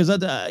 Because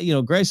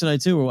Grace and I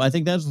too. I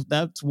think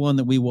that's one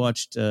that we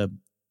watched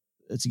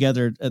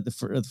together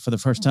for the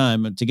first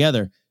time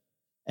together.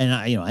 And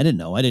I didn't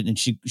know. And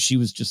she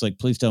was just like,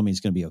 "Please tell me it's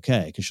going to be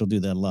okay," because she'll do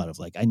that a lot of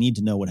like, "I need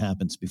to know what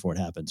happens before it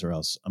happens, or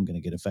else I'm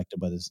going to get affected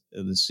by this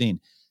scene."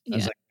 Yeah. I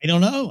was like, "I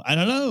don't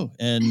know,"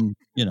 and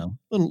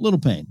little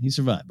pain. He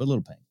survived, but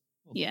little pain.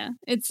 Yeah,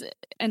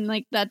 and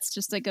like that's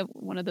just like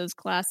one of those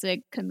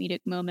classic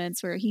comedic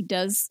moments where he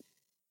does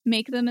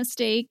make the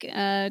mistake,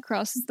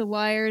 crosses the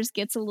wires,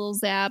 gets a little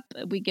zap.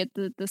 We get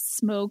the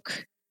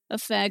smoke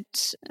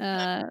effect,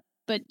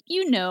 but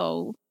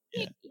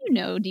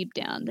deep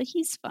down that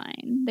he's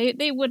fine.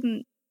 They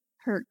wouldn't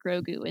hurt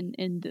Grogu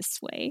in this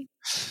way.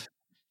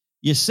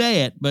 You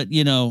say it, but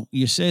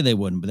you say they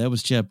wouldn't. But that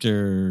was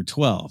chapter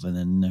 12, and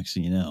then next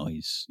thing you know,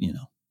 he's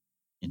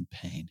in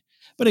pain.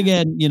 But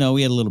again,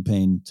 we had a little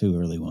pain too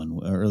early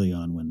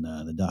on when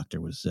the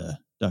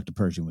Dr.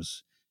 Pershing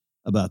was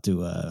about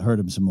to hurt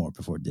him some more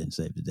before Din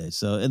saved the day.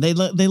 So they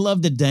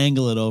love to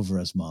dangle it over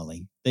us,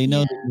 Molly. They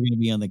know that we're going to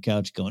be on the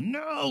couch going,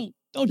 "No,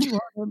 don't you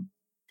hurt him."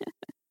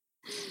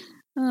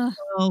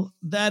 Well,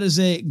 that is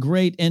a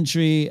great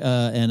entry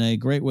and a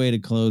great way to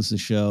close the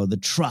show. The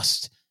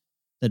trust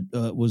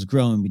that was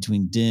growing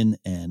between Din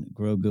and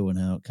Grogu, and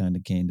how it kind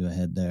of came to a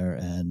head there.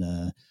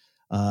 And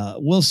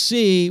we'll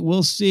see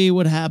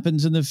what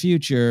happens in the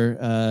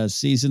future.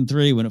 Season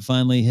 3, when it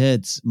finally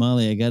hits.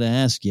 Molly, I got to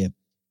ask you,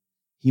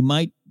 he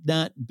might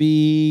not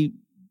be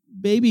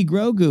baby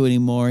Grogu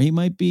anymore. He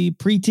might be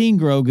preteen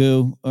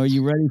Grogu. Are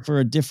you ready for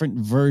a different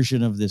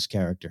version of this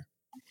character?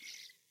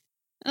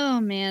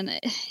 Oh man,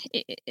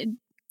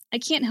 I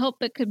can't help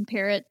but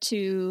compare it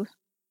to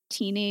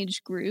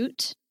teenage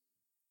Groot.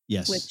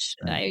 Yes, which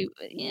I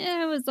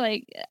was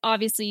like,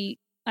 obviously,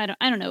 I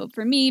don't know.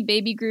 For me,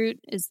 baby Groot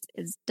is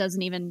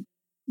doesn't even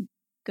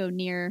go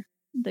near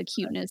the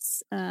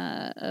cuteness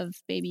of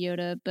Baby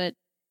Yoda. But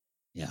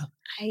yeah,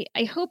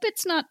 I hope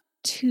it's not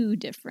too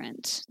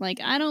different. Like,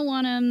 I don't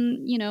want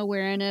him,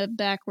 wearing a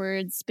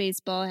backwards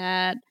baseball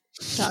hat,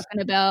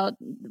 talking about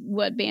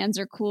what bands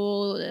are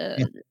cool,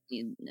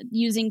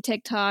 using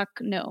TikTok.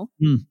 No.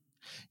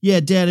 Yeah,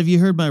 Dad, have you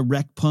heard my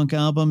Wreck Punk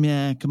album?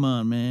 Yeah, come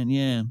on, man.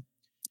 Yeah.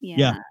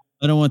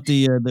 I don't want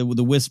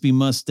the wispy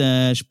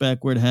mustache,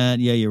 backward hat.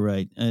 Yeah, you're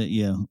right.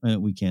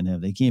 We can't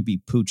have that. They can't be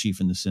Poochie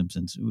from The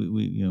Simpsons.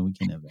 We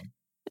can't have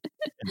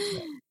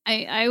that.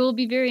 I will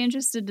be very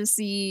interested to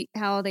see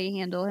how they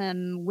handle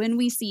him when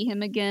we see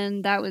him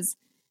again. That was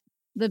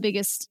the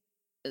biggest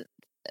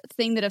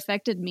thing that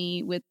affected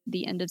me with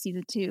the end of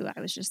season 2.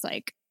 I was just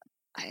like,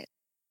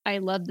 I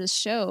love this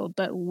show,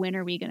 but when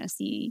are we going to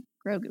see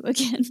Grogu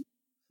again?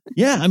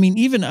 Yeah,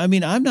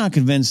 I'm not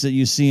convinced that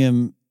you see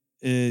him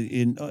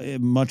in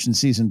much in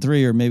season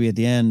 3, or maybe at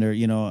the end, or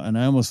and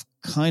I almost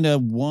kind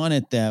of want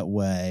it that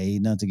way.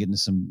 Not to get into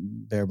some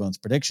bare bones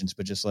predictions,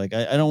 but just like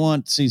I don't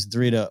want season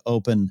 3 to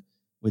open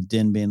with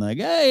Din being like,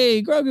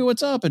 "Hey, Grogu,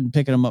 what's up?" and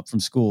picking him up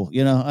from school.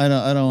 I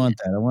don't want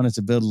that. I want it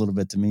to build a little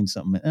bit to mean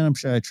something, and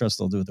I trust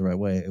they'll do it the right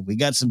way. We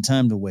got some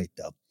time to wait,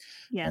 though.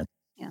 Yeah.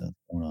 That's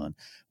going on.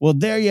 Well,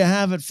 there you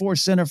have it,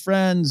 Force Center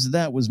friends.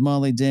 That was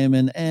Molly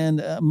Damon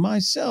and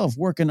myself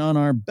working on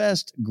our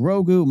best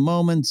Grogu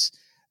moments.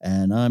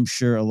 And I'm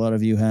sure a lot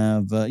of you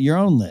have your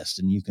own list,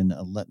 and you can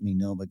let me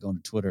know by going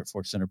to Twitter at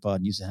 @ForceCenterPod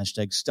and use the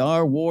hashtag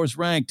Star Wars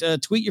Ranked.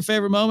 Tweet your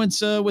favorite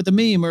moments with a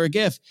meme or a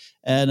GIF,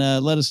 and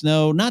let us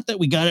know. Not that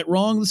we got it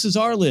wrong. This is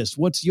our list.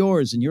 What's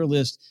yours? And your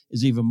list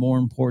is even more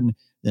important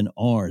than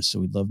ours. So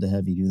we'd love to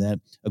have you do that.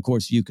 Of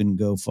course, you can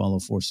go follow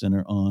Force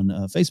Center on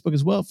Facebook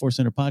as well. Force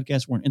Center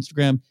Podcast. We're on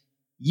Instagram.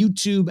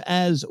 YouTube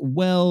as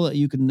well.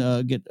 You can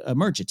get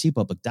merch at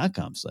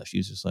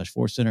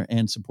tpublic.com/user/forcecenter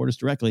and support us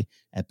directly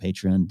at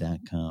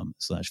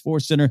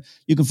patreon.com/forcecenter.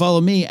 You can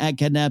follow me at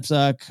Ken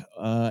Napzok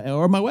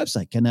or my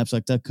website,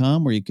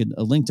 kennapzok.com, where you can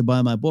link to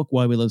buy my book,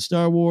 Why We Love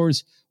Star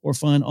Wars, or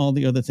find all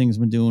the other things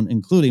I've been doing,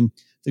 including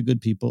the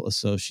Good People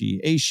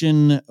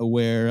Association,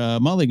 where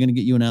Molly, going to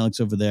get you and Alex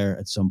over there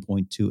at some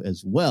point too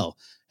as well,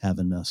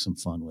 having some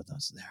fun with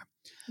us there.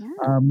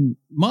 Yeah.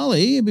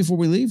 Molly, before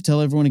we leave,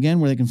 tell everyone again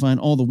where they can find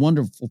all the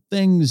wonderful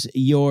things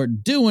you're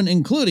doing,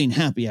 including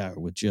Happy Hour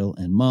with Jill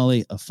and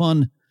Molly, a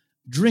fun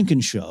drinking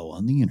show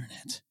on the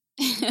internet.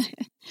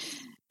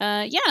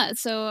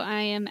 So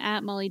I am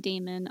at Molly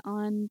Damon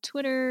on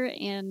Twitter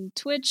and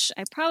Twitch.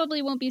 I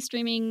probably won't be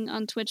streaming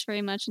on Twitch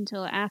very much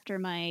until after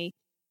my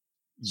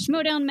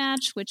Schmodown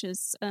match, which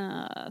is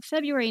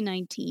February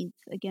 19th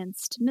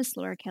against Miss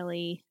Laura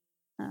Kelly.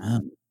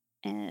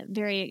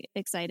 Very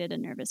excited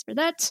and nervous for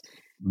that.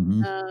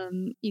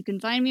 Mm-hmm. You can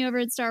find me over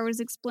at Star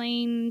Wars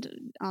Explained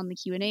on the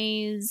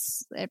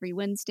Q&As. Every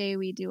Wednesday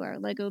we do our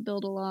Lego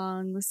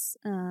build-alongs.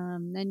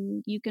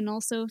 And you can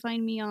also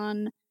find me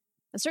on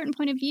A Certain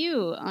Point of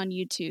View on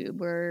YouTube,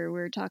 where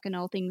we're talking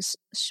all things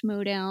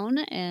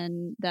Schmodown,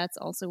 and that's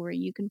also where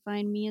you can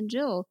find me and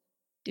Jill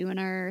doing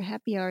our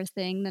happy hour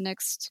thing. The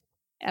next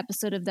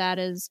episode of that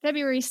is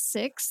February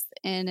 6th,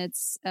 and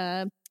it's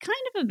kind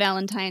of a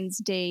Valentine's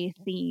Day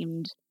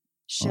themed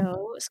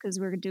show, because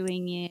we're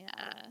doing a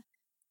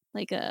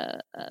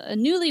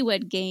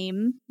newlywed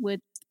game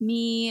with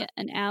me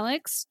and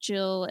Alex,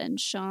 Jill and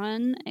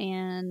Sean,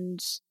 and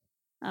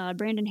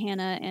Brandon,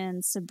 Hannah,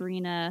 and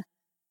Sabrina,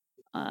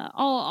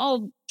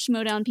 all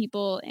Schmodown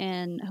people,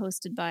 and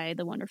hosted by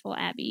the wonderful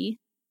Abby,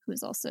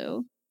 who's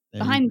also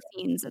behind the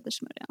scenes at the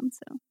Schmodown.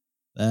 So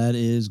that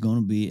is going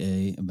to be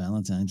a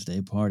Valentine's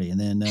Day party. And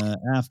then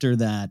after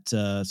that,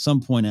 some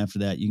point after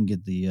that, you can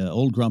get the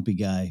old grumpy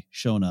guy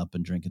showing up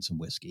and drinking some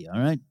whiskey. All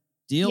right?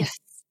 Deal? Yes.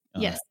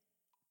 Yes. Right.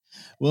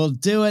 We'll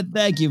do it.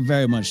 Thank you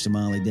very much to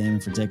Molly Damon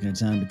for taking the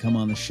time to come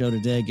on the show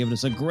today, giving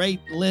us a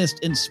great list,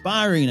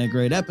 inspiring a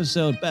great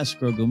episode, best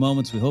Grogu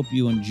moments. We hope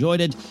you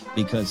enjoyed it,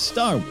 because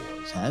Star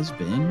Wars has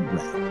been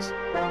wrapped.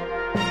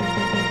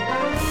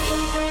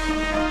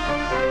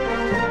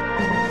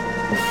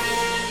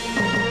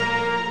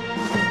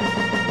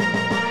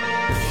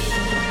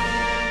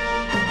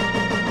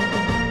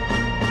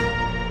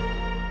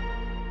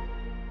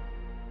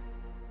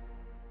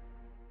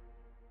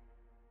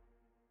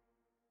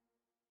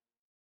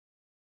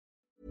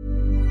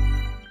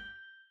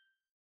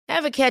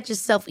 Ever catch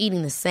yourself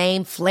eating the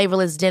same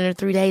flavorless dinner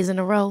 3 days in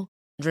a row?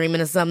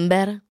 Dreaming of something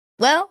better?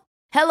 Well,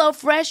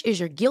 HelloFresh is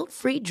your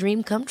guilt-free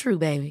dream come true,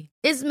 baby.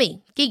 It's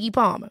me, Keke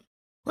Palmer.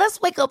 Let's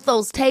wake up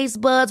those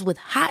taste buds with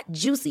hot,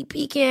 juicy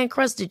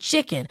pecan-crusted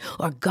chicken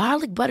or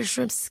garlic butter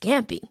shrimp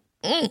scampi.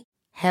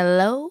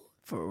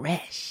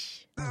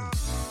 HelloFresh.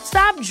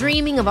 Stop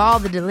dreaming of all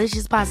the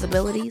delicious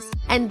possibilities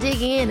and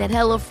dig in at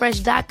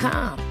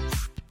HelloFresh.com.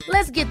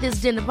 Let's get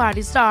this dinner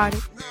party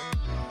started.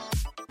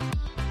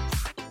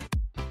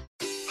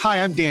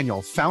 Hi, I'm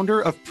Daniel,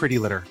 founder of Pretty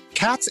Litter.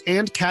 Cats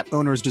and cat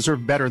owners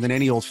deserve better than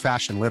any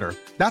old-fashioned litter.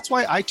 That's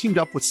why I teamed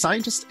up with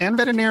scientists and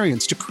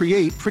veterinarians to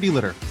create Pretty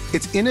Litter.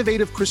 Its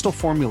innovative crystal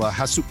formula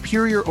has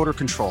superior odor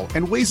control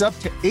and weighs up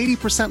to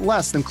 80%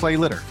 less than clay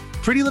litter.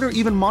 Pretty Litter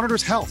even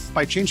monitors health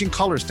by changing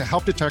colors to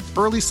help detect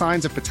early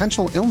signs of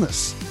potential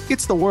illness.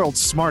 It's the world's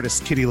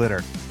smartest kitty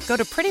litter. Go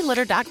to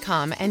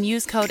prettylitter.com and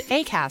use code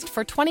ACAST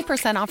for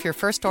 20% off your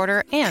first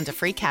order and a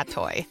free cat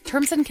toy.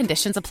 Terms and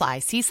conditions apply.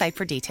 See site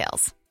for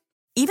details.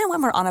 Even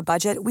when we're on a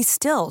budget, we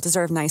still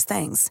deserve nice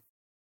things.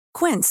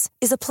 Quince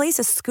is a place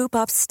to scoop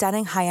up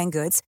stunning high-end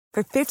goods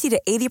for 50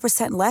 to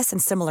 80% less than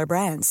similar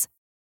brands.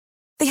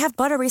 They have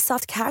buttery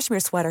soft cashmere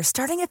sweaters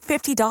starting at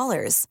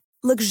 $50,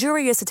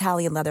 luxurious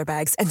Italian leather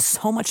bags, and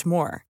so much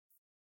more.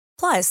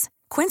 Plus,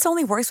 Quince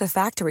only works with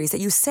factories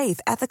that use safe,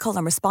 ethical,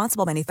 and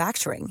responsible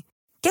manufacturing.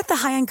 Get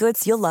the high-end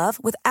goods you'll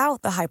love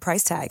without the high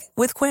price tag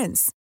with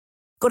Quince.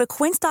 Go to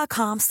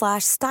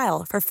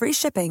quince.com/style for free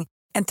shipping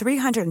and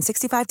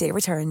 365-day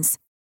returns.